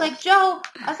 And I was like, Joe,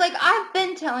 I've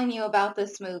been telling you about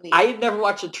this movie. I've never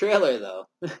watched the trailer, though.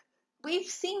 We've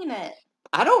seen it.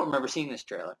 I don't remember seeing this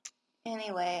trailer.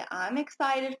 Anyway, I'm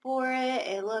excited for it.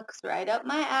 It looks right up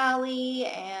my alley,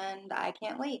 and I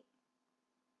can't wait.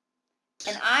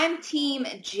 And I'm team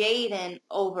Jaden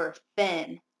over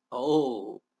Finn.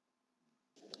 Oh.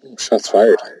 Shots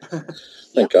fired.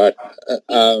 Thank God.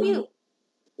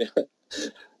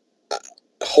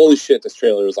 Holy shit, this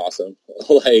trailer was awesome.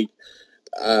 I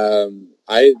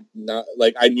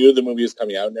knew the movie was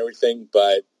coming out and everything,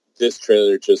 but this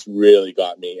trailer just really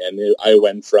got me. And I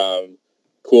went from,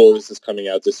 cool, this is coming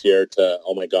out this year, to,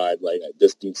 oh my God,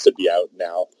 this needs to be out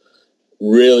now.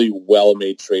 Really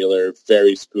well-made trailer,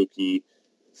 very spooky.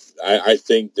 I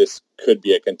think this could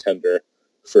be a contender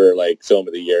for like film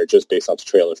of the year, just based off the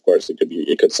trailer. Of course,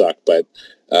 it could suck, but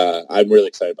I'm really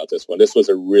excited about this one. This was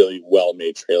a really well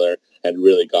made trailer and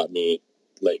really got me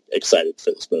like excited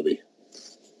for this movie.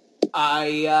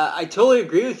 I totally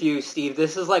agree with you, Steve.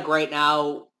 This is like right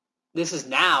now. This is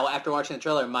now, after watching the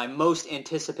trailer, my most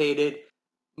anticipated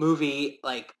movie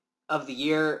like of the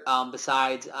year,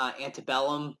 besides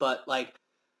Antebellum. But like,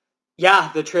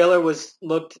 yeah, the trailer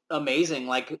looked amazing.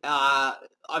 Like,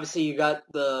 obviously you got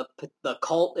the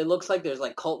cult. It looks like there's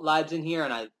like cult vibes in here,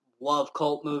 and I love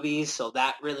cult movies, so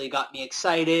that really got me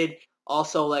excited.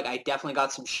 Also, like, I definitely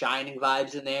got some Shining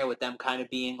vibes in there with them kind of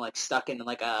being like stuck in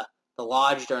like the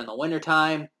lodge during the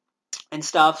wintertime and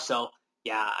stuff. So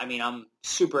yeah, I mean, I'm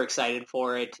super excited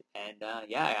for it, and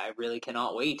yeah, I really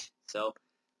cannot wait. So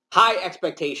high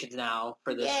expectations now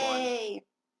for this one.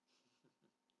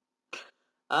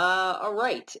 All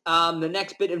right. The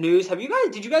next bit of news.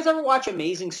 Did you guys ever watch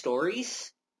Amazing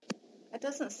Stories? That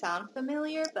doesn't sound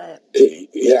familiar, but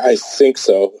yeah, I think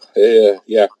so.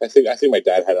 Yeah. I think my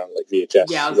dad had it on like VHS.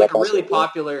 Yeah, it was like a really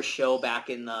popular show back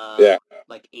in the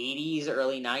like 80s,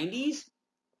 early 90s.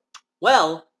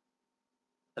 Well,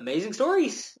 Amazing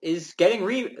Stories is getting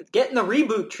the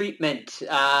reboot treatment.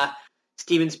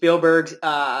 Steven Spielberg's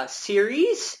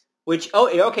series, which so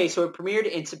it premiered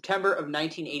in September of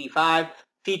 1985.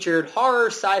 Featured horror,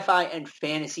 sci-fi, and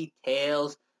fantasy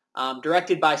tales.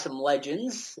 Directed by some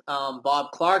legends,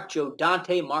 Bob Clark, Joe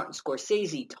Dante, Martin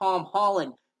Scorsese, Tom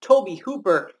Holland, Tobe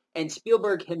Hooper, and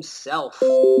Spielberg himself.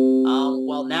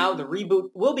 Well, now the reboot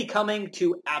will be coming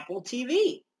to Apple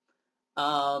TV.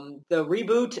 The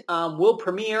reboot will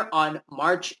premiere on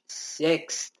March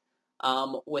 6th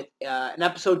with an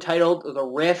episode titled The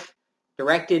Riff,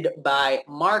 directed by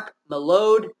Mark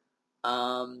Malode.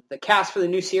 The cast for the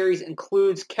new series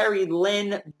includes Carrie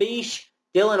Lynn Bish,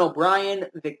 Dylan O'Brien,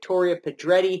 Victoria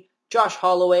Pedretti, Josh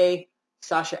Holloway,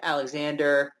 Sasha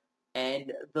Alexander,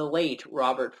 and the late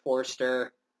Robert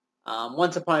Forster.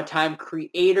 Once Upon a Time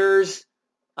creators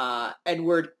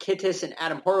Edward Kittis and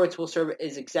Adam Horowitz will serve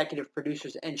as executive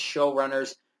producers and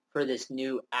showrunners for this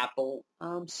new Apple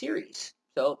series.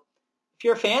 So if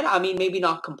you're a fan, I mean, maybe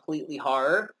not completely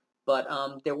horror, but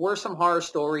there were some horror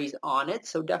stories on it,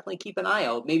 so definitely keep an eye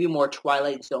out. Maybe more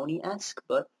Twilight Zone-esque,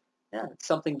 but yeah, it's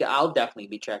something that I'll definitely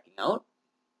be checking out.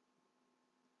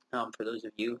 For those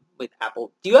of you with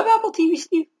Apple. Do you have Apple TV,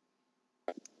 Steve?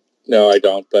 No, I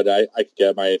don't, but I could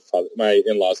get my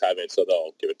in-laws have it, so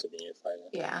they'll give it to me if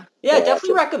I... Yeah,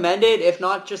 definitely recommend it, if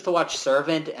not just to watch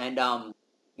Servant, and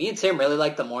me and Sam really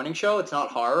like The Morning Show. It's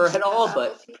not horror at all,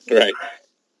 but... Right.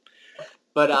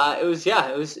 But it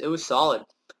was solid.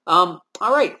 All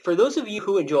right, for those of you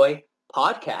who enjoy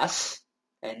podcasts,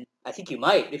 and I think you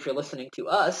might if you're listening to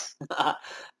us,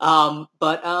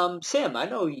 but Sam, I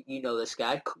know you know this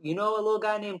guy. You know a little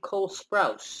guy named Cole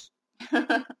Sprouse?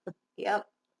 Yep.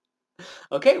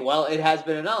 Okay, well, it has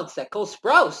been announced that Cole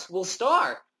Sprouse will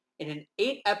star in an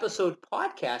 8-episode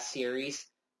podcast series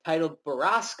titled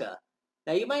Baraska.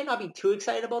 Now, you might not be too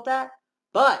excited about that,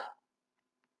 but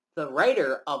the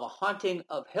writer of A Haunting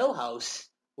of Hill House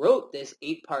wrote this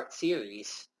 8-part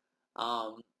series.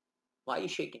 Why are you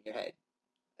shaking your head?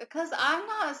 Because I'm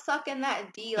not sucking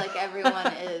that D like everyone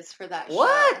is for that show.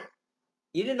 What?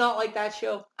 You did not like that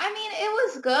show? I mean, it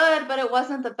was good, but it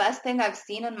wasn't the best thing I've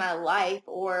seen in my life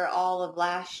or all of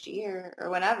last year or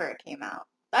whenever it came out.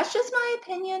 That's just my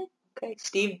opinion. Okay,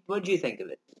 Steve, what did you think of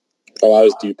it? Oh, I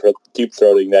was deep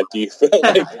throating that deep.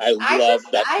 I love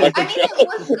that. I mean, it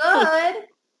was good.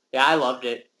 Yeah, I loved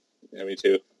it. Yeah, me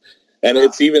too. And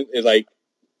it's like,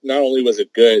 not only was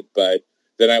it good, but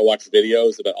then I watched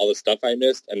videos about all the stuff I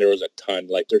missed, and there was a ton.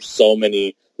 Like, there's so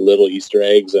many little Easter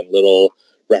eggs and little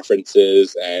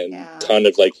references and ton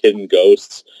of, like, hidden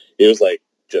ghosts. It was, like,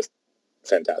 just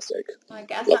fantastic. I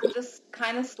guess I'm just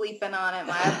kind of sleeping on it.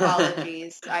 My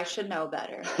apologies. I should know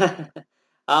better.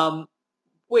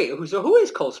 Wait, so who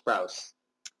is Cole Sprouse?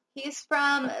 He's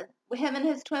from, him and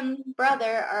his twin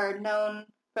brother are known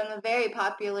from the very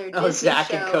popular Disney Zach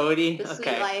show, and Cody? The Sweet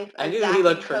Okay. Life I of knew Zach he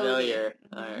looked and Cody. familiar.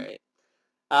 Mm-hmm.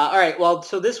 All right, well,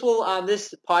 so this will,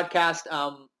 this podcast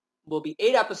will be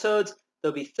 8 episodes.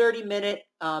 There'll be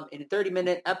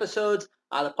 30-minute episodes.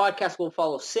 The podcast will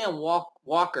follow Sam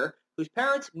Walker, whose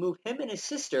parents move him and his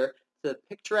sister to the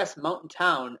picturesque mountain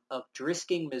town of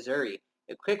Drisking, Missouri.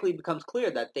 It quickly becomes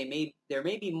clear that there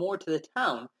may be more to the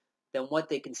town than what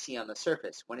they can see on the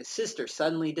surface. When his sister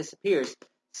suddenly disappears,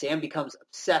 Sam becomes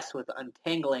obsessed with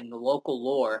untangling the local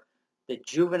lore, the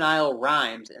juvenile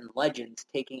rhymes and legends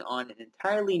taking on an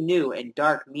entirely new and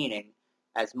dark meaning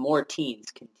as more teens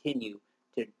continue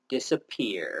to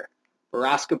disappear.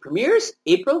 Baraska premieres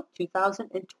April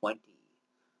 2020.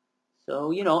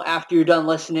 So, after you're done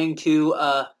listening to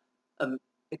an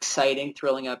exciting,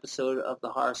 thrilling episode of the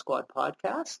Horror Squad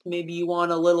podcast, maybe you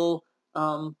want a little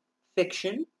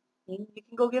fiction, you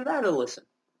can go give that a listen.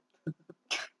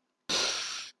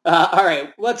 All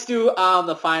right, let's do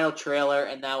the final trailer,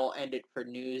 and that will end it for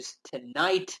news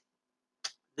tonight.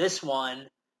 This one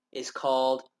is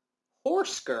called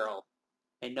Horse Girl.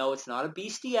 And no, it's not a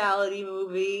bestiality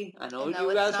movie. I know what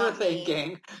you guys were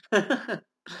thinking.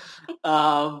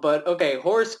 But okay,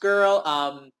 Horse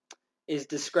Girl is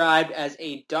described as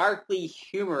a darkly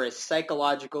humorous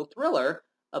psychological thriller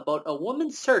about a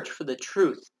woman's search for the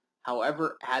truth,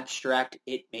 however abstract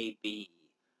it may be.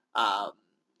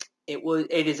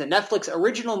 It is a Netflix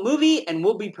original movie and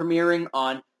will be premiering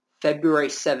on February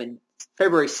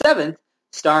 7th,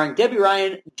 starring Debbie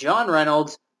Ryan, John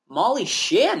Reynolds, Molly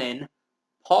Shannon,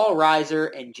 Paul Reiser,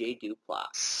 and Jay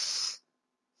Duplass.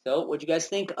 So, what'd you guys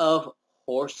think of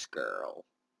Horse Girl?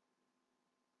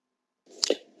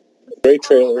 Great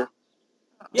trailer.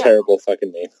 Yeah. Terrible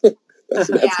fucking name. that's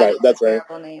right.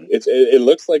 Name. It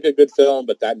looks like a good film,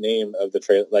 but that name of the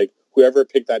trailer, like whoever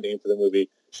picked that name for the movie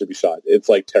should be shot. It's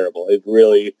like terrible. It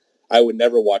really, I would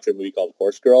never watch a movie called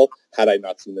Horse Girl had I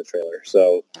not seen the trailer.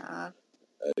 So,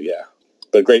 yeah,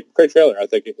 but great trailer. I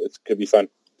think it could be fun.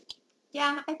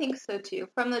 Yeah, I think so too.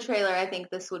 From the trailer,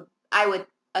 I would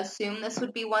assume this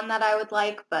would be one that I would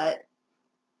like, but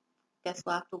I guess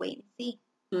we'll have to wait and see.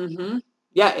 Mm-hmm.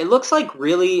 Yeah, it looks like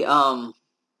really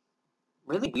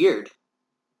weird,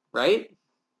 right?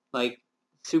 Like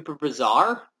super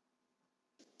bizarre.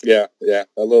 Yeah, a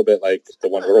little bit like the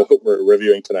one we're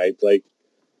reviewing tonight, like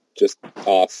just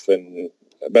off,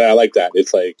 but I like that.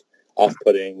 It's like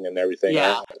off-putting and everything.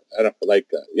 Yeah, I don't like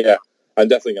that. Yeah, I'm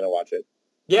definitely gonna watch it.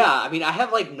 Yeah, I mean, I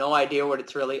have like no idea what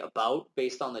it's really about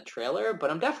based on the trailer, but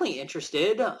I'm definitely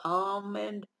interested.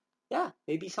 And yeah,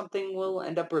 maybe something we'll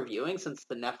end up reviewing since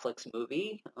the Netflix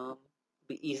movie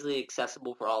be easily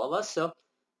accessible for all of us. So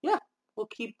yeah, we'll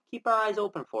keep our eyes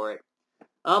open for it.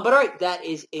 But all right, that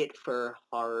is it for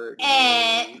horror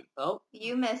news. Oh,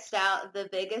 you missed out the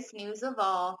biggest news of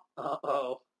all.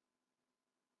 Uh-oh.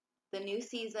 The new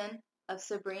season of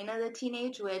Sabrina the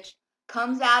Teenage Witch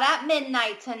comes out at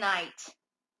midnight tonight.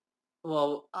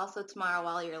 Well, also tomorrow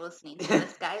while you're listening to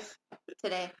this, guys.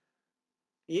 Today.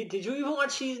 Did you even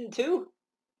watch season 2?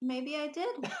 Maybe I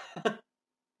did.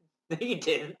 No, you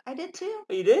didn't. I did too.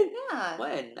 Oh, you did? Yeah.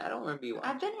 When? I don't remember you watching.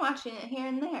 I've been watching it here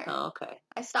and there. Oh, okay.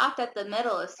 I stopped at the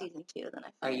middle of season 2, then I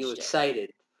finished it. Are you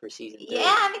excited for season 3?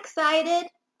 Yeah, I'm excited.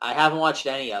 I haven't watched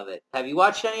any of it. Have you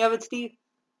watched any of it, Steve?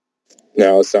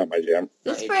 No, it's not my jam.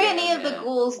 Just for any of the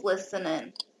ghouls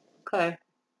listening. Okay.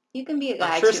 You can be a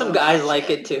guy. I'm sure some guys like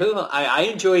it too. I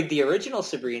enjoyed the original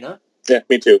Sabrina. Yeah,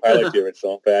 me too. I like the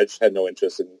original, but I just had no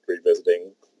interest in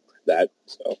revisiting that.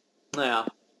 So. Yeah.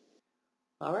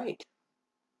 All right.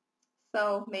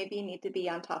 So maybe you need to be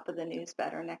on top of the news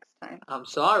better next time. I'm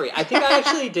sorry. I think I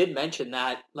actually did mention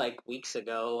that like weeks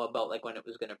ago about like when it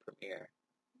was going to premiere.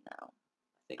 No.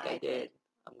 I think I did.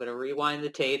 I'm going to rewind the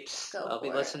tapes. I'll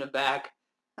be listening back.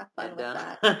 Have fun with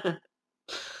that.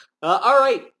 All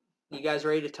right. You guys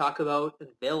ready to talk about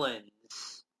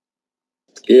Villains?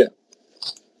 Yeah.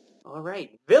 All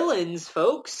right. Villains,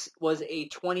 folks, was a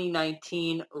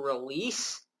 2019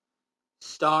 release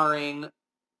starring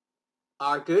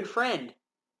our good friend.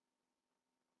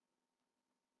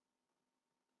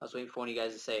 I was waiting for one of you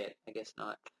guys to say it. I guess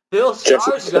not. Bill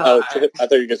Skarsgard. I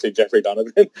thought you were going to say Jeffrey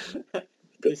Donovan.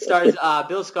 It stars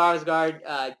Bill Skarsgard,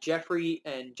 Jeffrey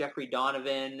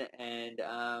Donovan, and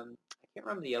I can't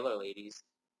remember the other ladies.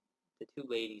 The 2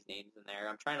 ladies' names in there.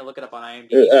 I'm trying to look it up on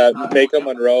IMDb. Micah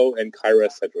Monroe and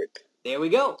Kyra Sedgwick. There we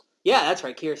go. Yeah, that's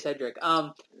right, Kyra Sedgwick.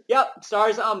 Yep,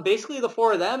 stars basically the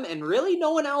 4 of them, and really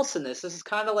no one else in this. This is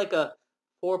kind of like a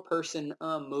 4-person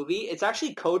movie. It's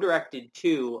actually co-directed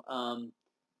too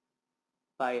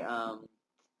by a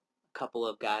couple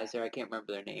of guys there. I can't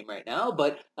remember their name right now,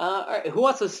 but all right, who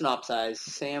wants a synopsis?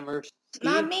 Sam or Steve?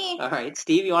 Not me. All right,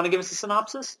 Steve, you want to give us a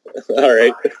synopsis? All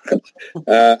right.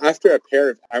 After a pair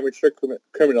of amateur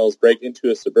criminals break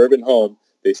into a suburban home,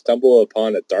 they stumble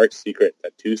upon a dark secret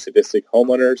that 2 sadistic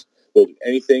homeowners will do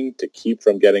anything to keep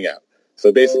from getting out.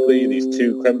 So basically, these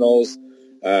 2 criminals,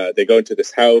 they go into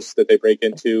this house that they break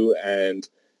into, and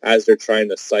as they're trying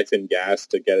to siphon gas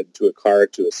to get into a car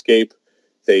to escape,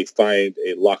 they find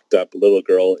a locked up little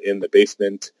girl in the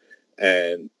basement,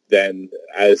 and then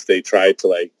as they try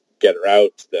to get her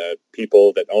out, the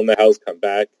people that own the house come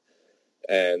back,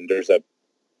 and there's a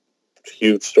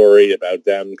huge story about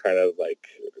them kind of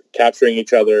capturing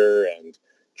each other and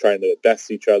trying to best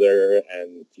each other,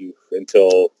 and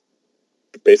until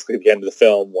basically the end of the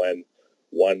film when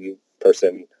one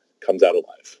person comes out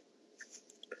alive.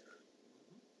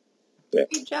 Yeah.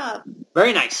 Good job.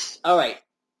 Very nice. All right.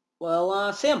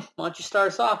 Well, Sam, why don't you start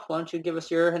us off? Why don't you give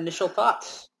us your initial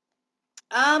thoughts?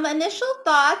 Initial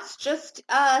thoughts, just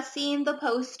seeing the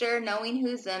poster, knowing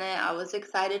who's in it, I was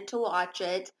excited to watch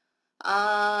it.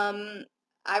 I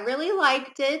really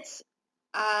liked it.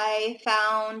 I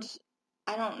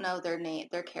don't know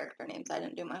their character names. I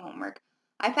didn't do my homework.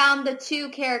 I found the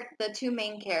two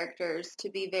main characters to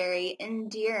be very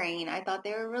endearing. I thought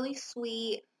they were really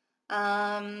sweet.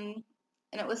 And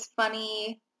it was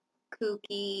funny,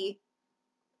 kooky.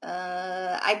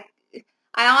 I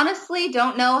honestly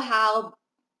don't know how.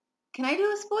 Can I do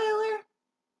a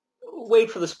spoiler?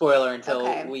 Wait for the spoiler until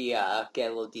we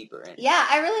get a little deeper in. Yeah,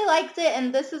 I really liked it,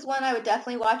 and this is one I would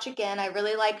definitely watch again. I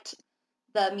really liked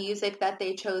the music that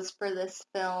they chose for this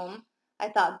film. I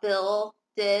thought Bill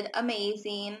did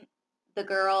amazing. The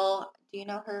girl, do you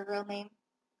know her real name?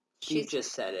 She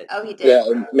just said it. Oh, he did?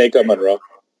 Yeah, Micah Monroe.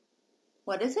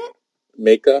 What is it?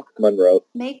 Micah Monroe.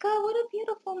 Micah, what a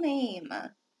beautiful name.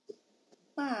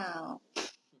 Wow.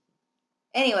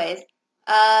 Anyways,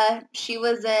 she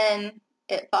was in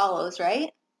It Follows,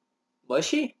 right? Was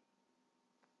she?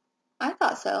 I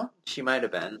thought so. She might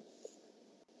have been.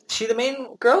 Is she the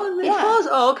main girl in It Yeah. Follows?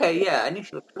 Oh, okay, yeah. I knew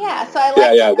she looked Yeah, so I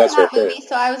liked that's that right. movie,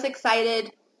 so I was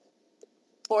excited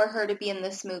for her to be in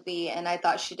this movie, and I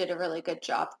thought she did a really good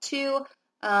job, too.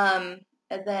 And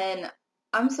then,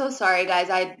 I'm so sorry, guys,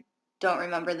 I don't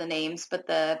remember the names, but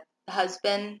the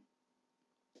husband...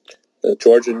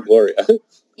 George and Gloria.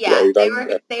 Yeah,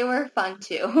 they were fun,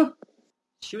 too.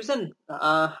 She was in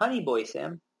Honey Boy,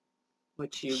 Sam,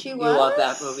 which you She loved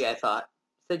that was? movie, I thought.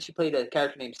 Said she played a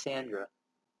character named Sandra.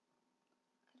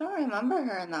 I don't remember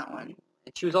her in that one.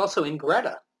 And she was also in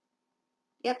Greta.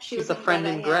 Yep, She's a friend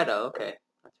in Greta. Okay,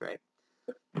 that's right.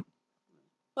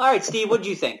 All right, Steve, what did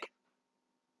you think?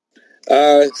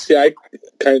 See, I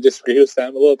kind of disagree with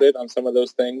Sam a little bit on some of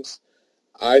those things.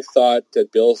 I thought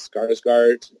that Bill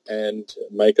Skarsgard and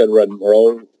Micah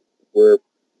Monroe were,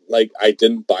 like, I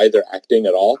didn't buy their acting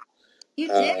at all. You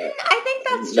didn't? I think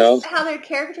that's just how their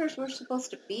characters were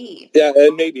supposed to be. Yeah,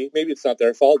 and maybe it's not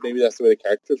their fault. Maybe that's the way the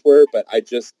characters were, but I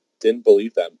just didn't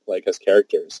believe them, like, as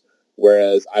characters.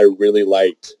 Whereas I really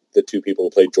liked the two people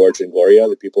who played George and Gloria,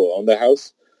 the people who owned the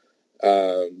house.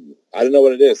 I don't know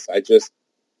what it is.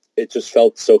 It just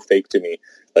felt so fake to me.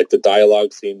 Like, the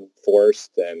dialogue seemed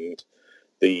forced, and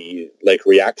the, like,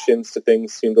 reactions to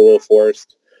things seemed a little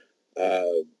forced.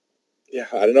 Yeah,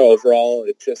 I don't know. Overall,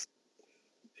 it's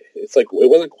like, it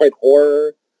wasn't quite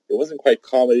horror. It wasn't quite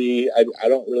comedy. I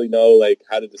don't really know, like,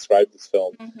 how to describe this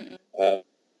film. Mm-hmm.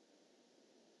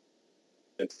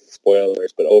 Into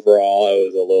spoilers, but overall, I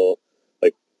was a little,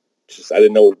 like, I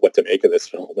didn't know what to make of this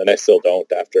film, and I still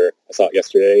don't after I saw it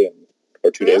yesterday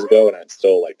or 2 days ago, and I'm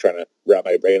still, like, trying to wrap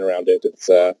my brain around it. It's,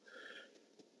 yeah,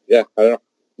 I don't know.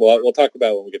 Well, we'll talk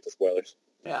about it when we get to spoilers.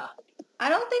 Yeah. I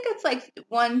don't think it's, like,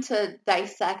 one to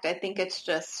dissect. I think it's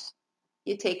just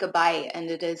you take a bite, and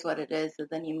it is what it is, and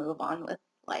then you move on with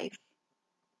life.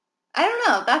 I don't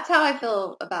know. That's how I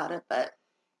feel about it, but...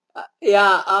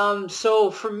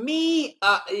 So for me,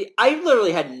 I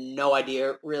literally had no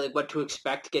idea really what to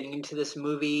expect getting into this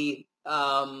movie.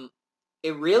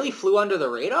 It really flew under the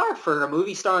radar for a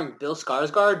movie starring Bill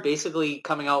Skarsgård, basically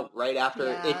coming out right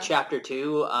after It Chapter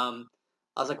 2.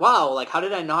 I was like, wow, like, how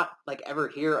did I not, like, ever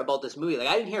hear about this movie? Like,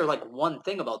 I didn't hear, like, one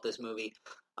thing about this movie.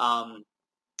 And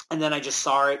then I just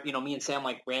saw it, me and Sam,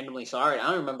 like, randomly saw it. I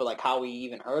don't remember, like, how we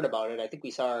even heard about it. I think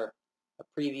we saw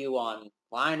a preview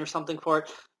online or something for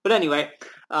it. But anyway,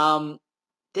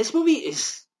 this movie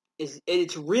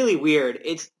it's really weird.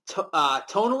 It's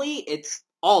tonally, it's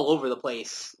all over the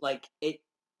place. Like it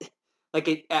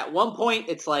at one point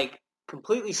it's like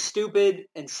completely stupid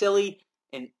and silly,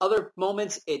 and other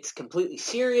moments it's completely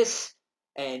serious.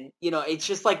 And it's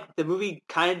just like the movie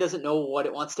kind of doesn't know what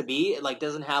it wants to be. It like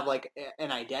doesn't have like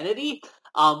an identity.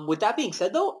 With that being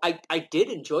said, though, I did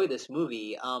enjoy this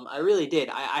movie. I really did.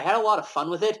 I had a lot of fun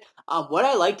with it. What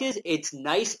I liked is it's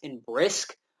nice and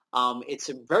brisk. It's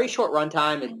a very short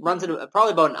runtime. It runs in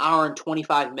probably about an hour and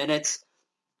 25 minutes.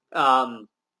 And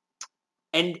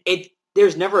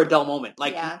there's never a dull moment.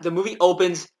 Like the movie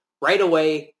opens right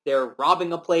away. They're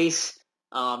robbing a place.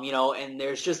 And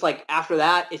there's just like after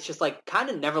that, it's just like kind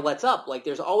of never lets up. Like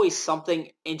there's always something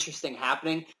interesting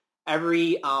happening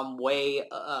every way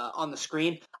on the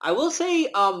screen. I will say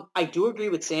I do agree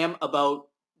with Sam about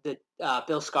the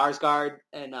Bill Skarsgård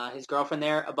and his girlfriend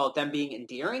there about them being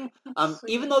endearing.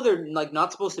 Even though they're like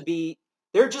not supposed to be,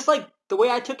 they're just like the way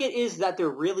I took it is that they're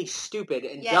really stupid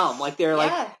and dumb. Like they're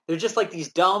like they're just like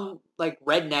these dumb like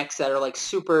rednecks that are like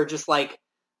super just like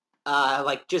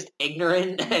like just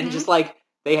ignorant and just like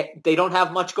they don't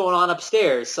have much going on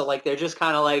upstairs, so like they're just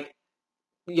kind of like,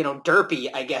 you know, derpy,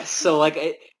 I guess. So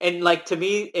like, and like to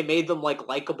me, it made them like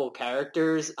likable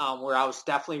characters, where I was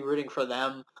definitely rooting for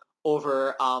them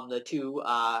over the two,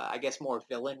 I guess, more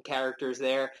villain characters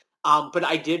there. But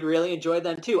I did really enjoy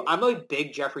them too. I'm a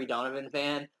big Jeffrey Donovan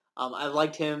fan. I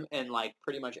liked him in like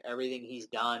pretty much everything he's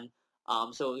done.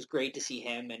 So it was great to see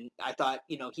him, and I thought,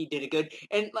 you know, he did a good,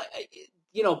 and like,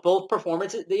 you know, both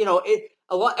performances, you know,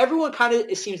 everyone kind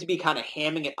of seems to be kind of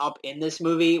hamming it up in this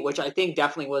movie, which I think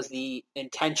definitely was the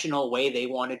intentional way they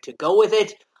wanted to go with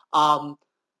it.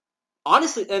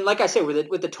 Honestly, and like I said,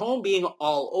 with the tone being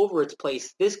all over its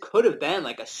place, this could have been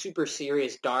like a super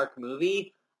serious, dark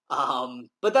movie.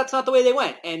 But that's not the way they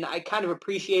went, and I kind of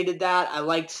appreciated that. I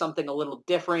liked something a little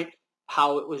different,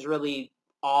 how it was really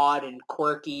odd and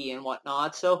quirky and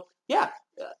whatnot. So yeah,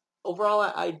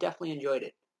 overall, I definitely enjoyed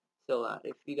it. So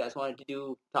if you guys wanted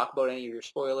to talk about any of your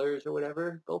spoilers or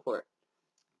whatever, go for it.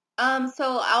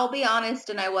 So I'll be honest,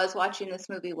 and I was watching this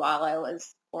movie while I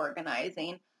was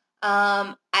organizing.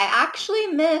 I actually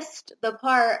missed the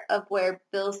part of where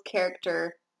Bill's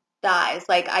character dies.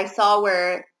 Like, I saw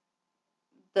where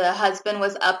the husband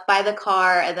was up by the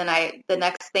car, and then the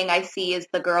next thing I see is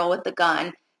the girl with the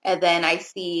gun, and then I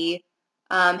see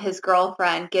his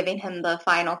girlfriend giving him the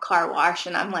final car wash,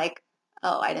 and I'm like,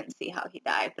 oh, I didn't see how he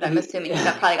died, but I'm assuming he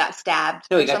probably got stabbed.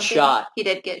 No, he got shot. He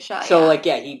did get shot. So yeah. like,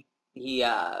 yeah, he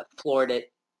floored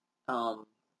it.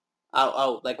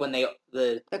 Like when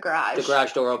the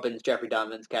garage door opens, Jeffrey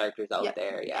Donovan's character's out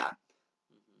there. Yeah.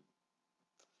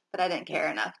 But I didn't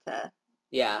care enough to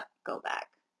go back.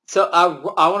 So I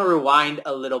want to rewind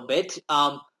a little bit.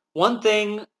 One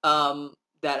thing that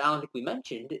I don't think we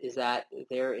mentioned is that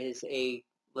there is a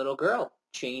little girl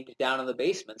chained down in the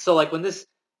basement. So like when this,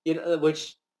 you know,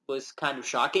 which was kind of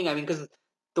shocking. I mean, because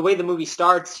the way the movie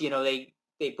starts, you know, they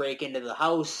break into the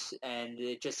house and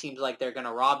it just seems like they're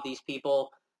gonna rob these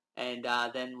people. And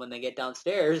then when they get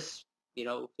downstairs, you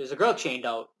know, there's a girl chained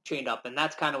up, and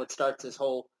that's kind of what starts this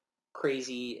whole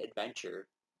crazy adventure.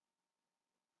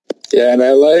 Yeah, and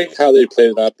I like how they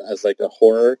played it up as like a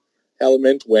horror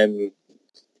element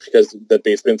because the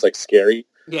basement's like scary.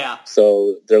 Yeah.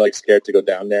 So they're like scared to go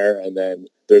down there, and then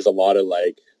there's a lot of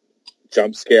like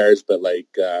jump scares, but like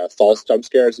false jump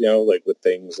scares, you know, like with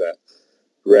things,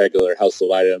 regular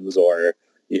household items, or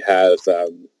you have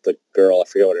the girl, I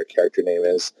forget what her character name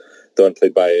is, the one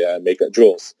played by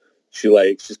Jules.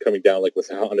 She's coming down like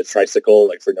on a tricycle,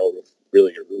 like for no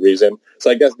really reason. So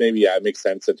I guess maybe it makes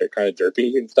sense that they're kind of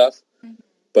derpy and stuff. Mm-hmm.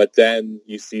 But then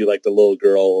you see like the little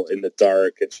girl in the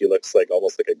dark, and she looks like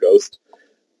almost like a ghost.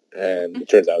 And it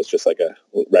turns out it's just like a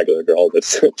regular girl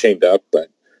that's chained up. But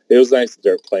it was nice that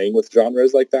they're playing with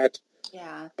genres like that.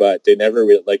 Yeah. But they never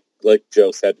really, like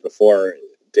Joe said before,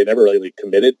 they never really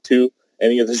committed to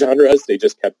any of the genres. They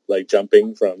just kept like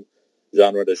jumping from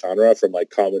genre to genre, from like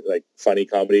comedy, like funny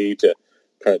comedy, to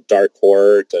kind of dark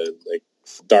horror, to like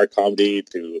dark comedy,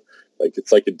 to like,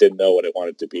 it's like it didn't know what it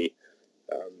wanted to be.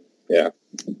 Yeah,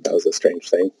 that was a strange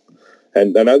thing.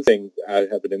 And another thing, I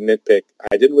have a nitpick.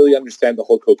 I didn't really understand the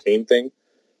whole cocaine thing.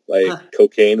 Like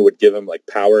cocaine would give them like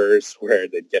powers where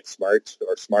they'd get smart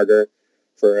or smarter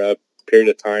for a period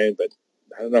of time, but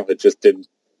I don't know. I just didn't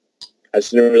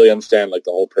really understand like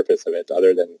the whole purpose of it,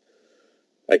 other than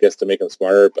I guess to make them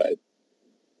smarter. But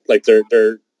like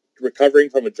they're recovering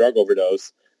from a drug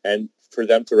overdose, and for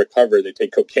them to recover, they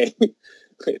take cocaine.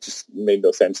 It just made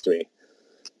no sense to me.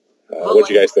 What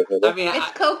do you guys think of that? I mean,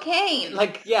 it's cocaine.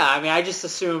 I just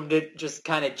assumed it just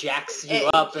kind of jacks you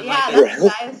up, and that's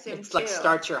what I assumed it's like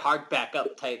starts your heart back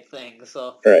up type thing.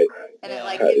 So right, and it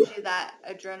like gives you that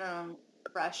adrenaline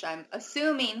rush. I'm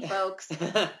assuming, folks.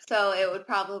 So it would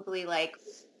probably like,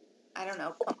 I don't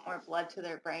know, pump more blood to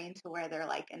their brain to where they're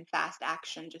like in fast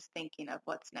action, just thinking of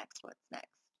what's next.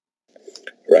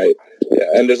 Right. Yeah,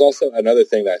 and there's also another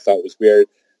thing that I thought was weird.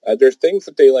 There's things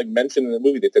that they like mentioned in the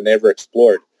movie that they never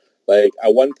explored. Like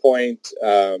at one point,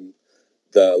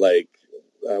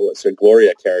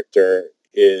 Gloria character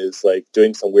is like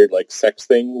doing some weird like sex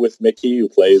thing with Mickey, who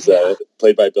plays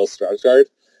played by Bill Skarsgard,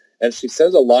 and she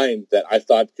says a line that I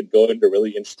thought could go into a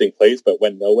really interesting place, but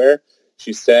went nowhere.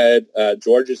 She said,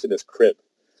 "George is in his crib,"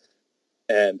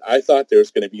 and I thought there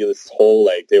was going to be this whole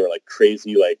like they were like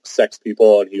crazy like sex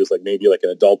people, and he was like maybe like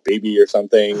an adult baby or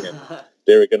something, and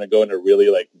they were going to go in a really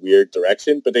like weird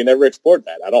direction, but they never explored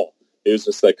that at all. It was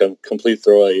just like a complete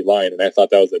throwaway line, and I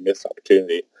thought that was a missed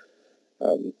opportunity. I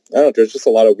don't know. There's just a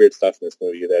lot of weird stuff in this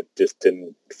movie that just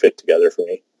didn't fit together for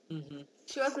me. Mm-hmm.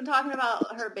 She wasn't talking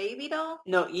about her baby doll?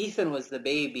 No, Ethan was the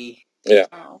baby. Yeah.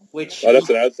 Which that's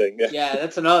another thing. Yeah. Yeah,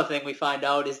 that's another thing we find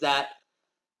out is that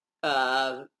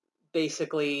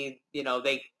basically,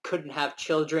 they couldn't have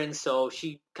children, so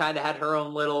she kind of had her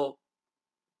own little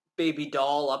baby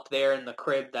doll up there in the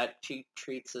crib that she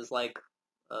treats as like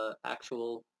an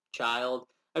actual child.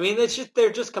 I mean,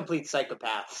 they're just complete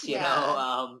psychopaths, you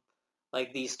know,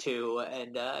 like these two,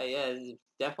 and it's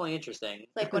definitely interesting.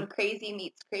 It's like when crazy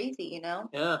meets crazy, you know?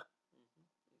 Yeah,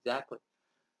 exactly.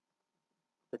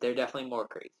 But they're definitely more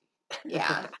crazy.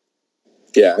 Yeah.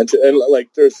 Yeah, and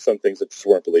like there's some things that just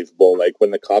weren't believable. Like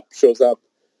when the cop shows up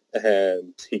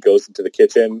and he goes into the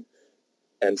kitchen,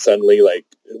 and suddenly, like,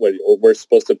 we're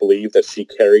supposed to believe that she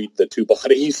carried the two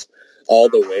bodies all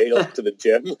the way up to the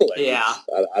gym. Like, yeah,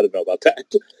 I don't know about that.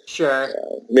 Sure,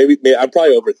 maybe I'm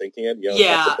probably overthinking it. You know, it's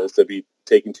not supposed to be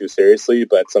taken too seriously,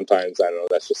 but sometimes I don't know.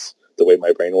 That's just the way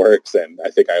my brain works, and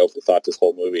I think I overthought this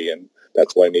whole movie, and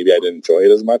that's why maybe I didn't enjoy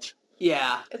it as much.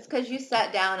 Yeah, it's because you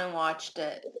sat down and watched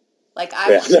it. Like,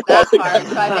 I watched that part, so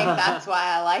I think that's why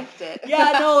I liked it.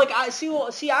 Yeah, no, like, I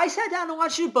sat down and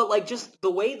watched it, but, like, just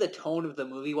the way the tone of the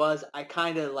movie was, I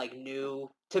kind of, like, knew,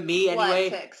 to me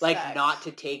anyway, like, not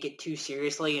to take it too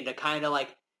seriously, and to kind of,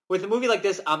 like, with a movie like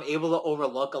this, I'm able to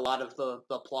overlook a lot of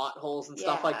the plot holes and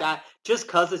stuff like that, just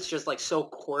because it's just, like, so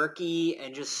quirky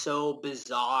and just so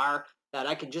bizarre that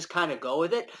I can just kind of go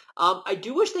with it. I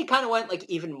do wish they kind of went, like,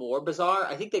 even more bizarre.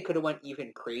 I think they could have went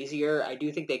even crazier. I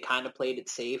do think they kind of played it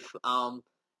safe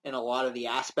in a lot of the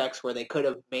aspects where they could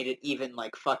have made it even,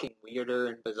 like, fucking weirder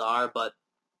and bizarre. But,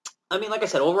 I mean, like I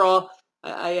said, overall,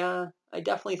 I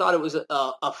definitely thought it was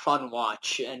a fun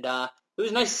watch. And it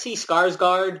was nice to see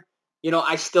Skarsgård. You know,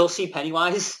 I still see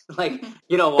Pennywise, like,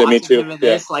 you know, watching him in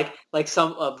this, like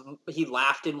he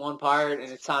laughed in one part,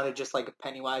 and it sounded just like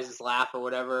Pennywise's laugh or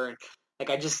whatever, and like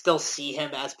I just still see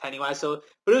him as Pennywise. So,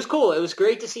 but it was cool. It was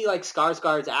great to see like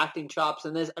Skarsgård's acting chops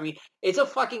in this. I mean, it's a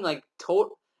fucking like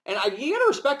total, and you gotta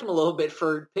respect him a little bit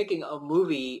for picking a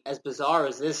movie as bizarre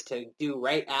as this to do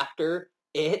right after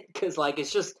it, because like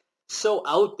it's just so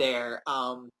out there.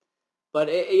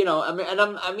 But you know,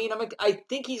 I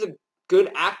think he's a good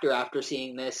actor after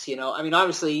seeing this, you know. I mean,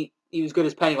 obviously he was good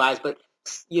as Pennywise, but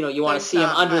you know, you want to see him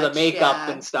under the makeup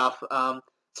and stuff.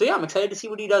 So yeah, I'm excited to see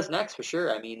what he does next for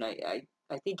sure. I mean,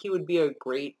 I think he would be a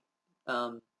great,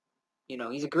 you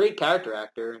know, he's a great character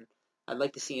actor, and I'd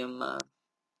like to see him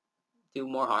do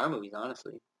more horror movies,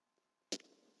 honestly.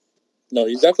 No,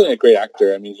 he's definitely a great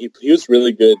actor. I mean, he was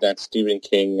really good in that Stephen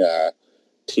King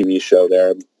TV show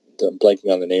there. I'm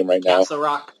blanking on the name right now. Castle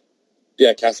Rock.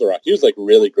 Yeah, Castle Rock. He was like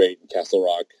really great in Castle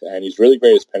Rock, and he's really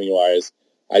great as Pennywise.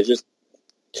 I just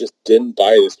didn't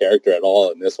buy this character at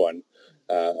all in this one.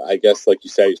 I guess, like you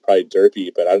said, he's probably derpy,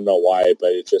 but I don't know why.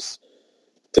 But it just,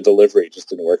 the delivery just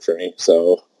didn't work for me.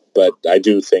 So, but I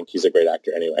do think he's a great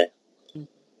actor anyway.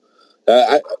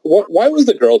 Why was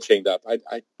the girl chained up? I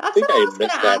think I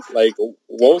missed that. Like,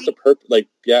 what was the purpose? Like,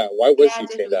 yeah, why was she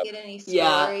chained up? Did we get any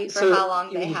story for how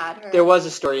long they had her? There was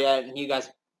a story, and you guys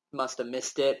must have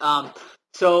missed it.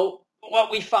 So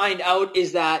what we find out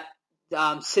is that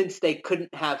since they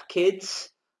couldn't have kids,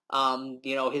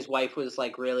 you know, his wife was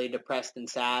like really depressed and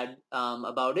sad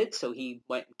about it, so he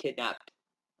went and kidnapped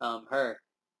her.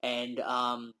 And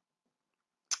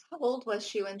how old was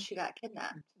she when she got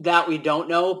kidnapped? That we don't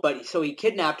know, but so he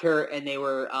kidnapped her, and they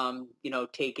were, you know,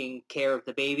 taking care of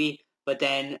the baby. But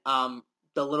then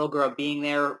the little girl being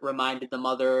there reminded the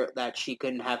mother that she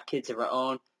couldn't have kids of her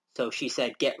own. So she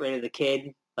said, get rid of the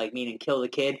kid, like meaning kill the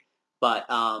kid. But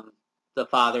the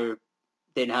father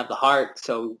didn't have the heart,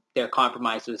 so their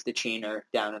compromise was to chain her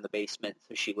down in the basement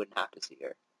so she wouldn't have to see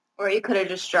her. Or you could have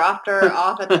just dropped her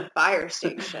off at the fire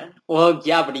station. Well,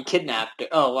 yeah, but he kidnapped her.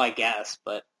 Oh, well, I guess,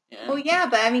 but... Yeah. Well, yeah,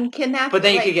 but I mean, kidnapped. But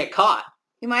then you could get caught.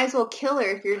 You might as well kill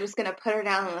her if you're just gonna put her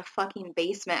down in the fucking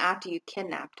basement after you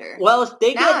kidnapped her. Well,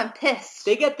 I'm pissed.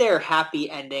 They get their happy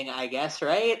ending, I guess,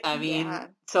 right? I mean,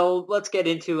 So let's get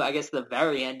into, I guess, the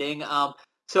very ending.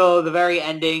 So the very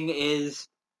ending is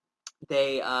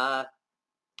they're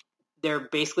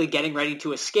basically getting ready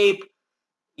to escape.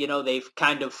 You know, they've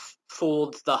kind of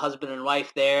fooled the husband and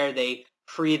wife there. They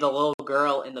free the little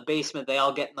girl in the basement. They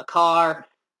all get in the car.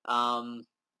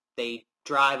 They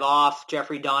drive off.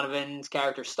 Jeffrey Donovan's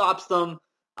character stops them,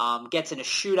 gets in a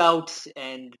shootout,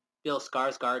 and Bill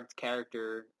Skarsgård's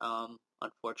character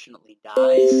unfortunately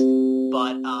dies.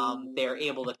 But they're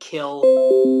able to kill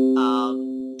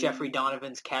Jeffrey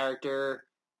Donovan's character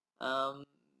and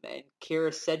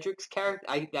Kira Cedric's character.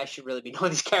 I should really be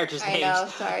knowing these characters' names. I know,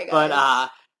 sorry guys.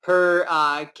 But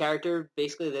her character,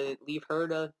 basically, they leave her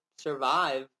to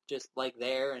survive just like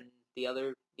there, and the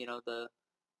other, you know, the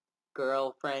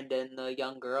girlfriend and the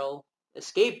young girl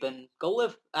escape and go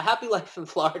live a happy life in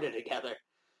Florida together.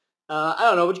 I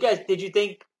don't know. Did you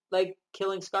think like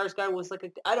killing Skarsgård was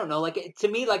like I don't know. Like to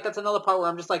me, like that's another part where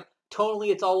I'm just like tonally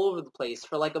it's all over the place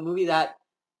for like a movie that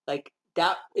like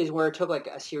that is where it took like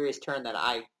a serious turn that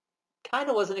I kind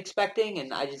of wasn't expecting,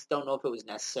 and I just don't know if it was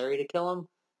necessary to kill him.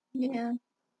 Yeah.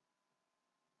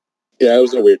 Yeah, it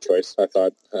was a weird choice, I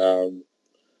thought.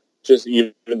 Just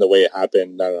even the way it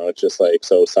happened, I don't know, it's just like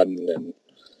so sudden and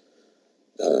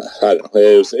I don't know.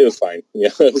 It was fine. Yeah,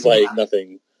 it was like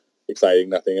nothing exciting,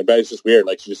 nothing. But it's just weird.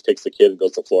 Like she just takes the kid and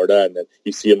goes to Florida, and then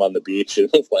you see him on the beach, and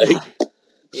it's like,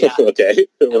 okay,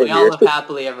 and we all live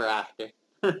happily ever after.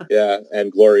 Yeah,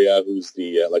 and Gloria, who's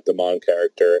the like the mom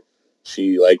character,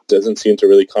 she like doesn't seem to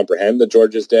really comprehend that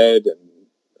George is dead, and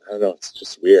I don't know. It's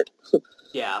just weird.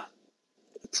 Yeah.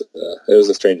 It was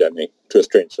a strange ending to a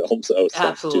strange film, so it's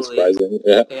not too surprising.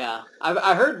 Yeah.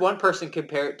 I heard one person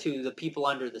compare it to The People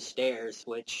Under the Stairs,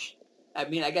 which, I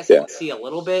mean, I guess I can see a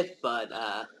little bit, but...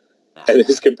 And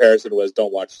his comparison was,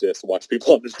 don't watch this, watch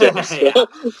People Under the Stairs.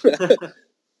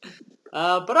 But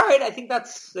all right, I think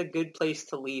that's a good place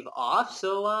to leave off,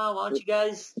 so why don't you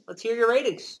guys, let's hear your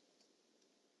ratings.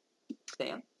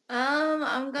 Sam?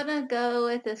 I'm gonna go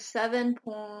with a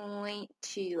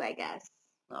 7.2, I guess.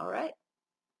 All right.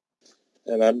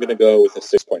 And I'm going to go with a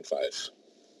 6.5.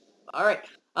 All right.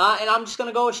 And I'm just going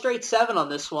to go a straight 7 on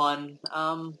this one.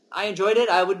 I enjoyed it.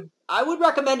 I would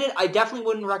recommend it. I definitely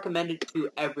wouldn't recommend it to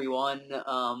everyone.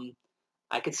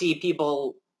 I could see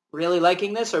people really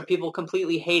liking this or people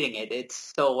completely hating it.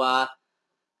 It's so I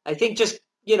think just,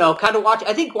 kind of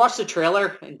watch the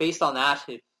trailer, and based on that, if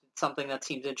it's something that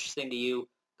seems interesting to you,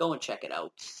 go and check it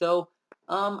out. So,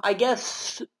 I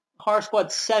guess Horror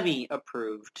Squad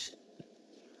semi-approved.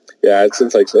 Yeah, it's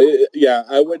like, yeah,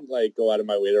 I wouldn't like go out of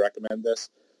my way to recommend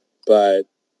this, but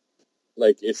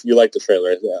like if you like the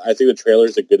trailer, I think the trailer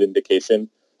is a good indication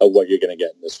of what you're going to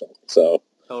get in this film. So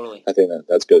totally, I think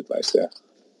that's good advice. Yeah.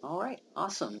 All right,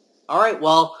 awesome. All right,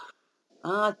 well,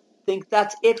 I think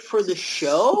that's it for the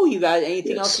show. You guys,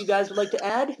 anything else you guys would like to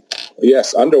add?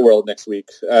 Yes, Underworld next week.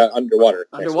 Underwater.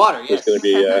 Underwater, yes. It's going to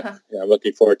be. I'm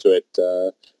looking forward to it.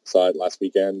 Saw it last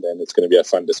weekend, and it's going to be a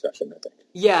fun discussion, I think.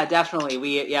 Yeah, definitely.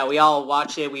 We all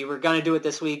watched it. We were going to do it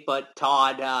this week, but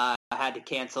Todd had to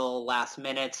cancel last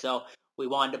minute, so we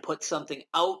wanted to put something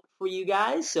out for you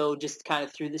guys. So just kind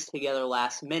of threw this together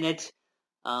last minute.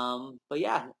 But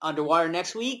yeah, Underwater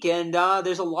next week, and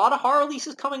there's a lot of horror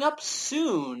releases coming up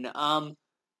soon.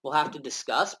 We'll have to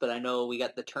discuss, but I know we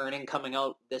got The Turning coming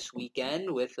out this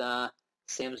weekend with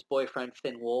Sam's boyfriend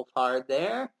Finn Wolfhard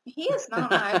there. He is not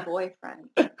my boyfriend.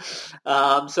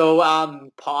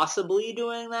 So possibly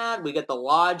doing that. We got The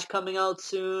Lodge coming out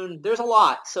soon. There's a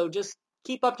lot, so just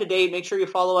keep up to date. Make sure you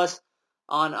follow us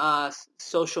on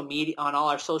social media, on all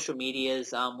our social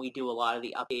medias. We do a lot of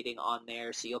the updating on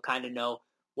there, so you'll kind of know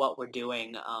what we're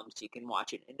doing, so you can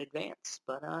watch it in advance.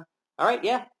 But all right,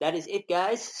 yeah, that is it,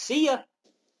 guys. See ya.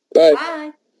 Bye.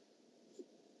 Bye.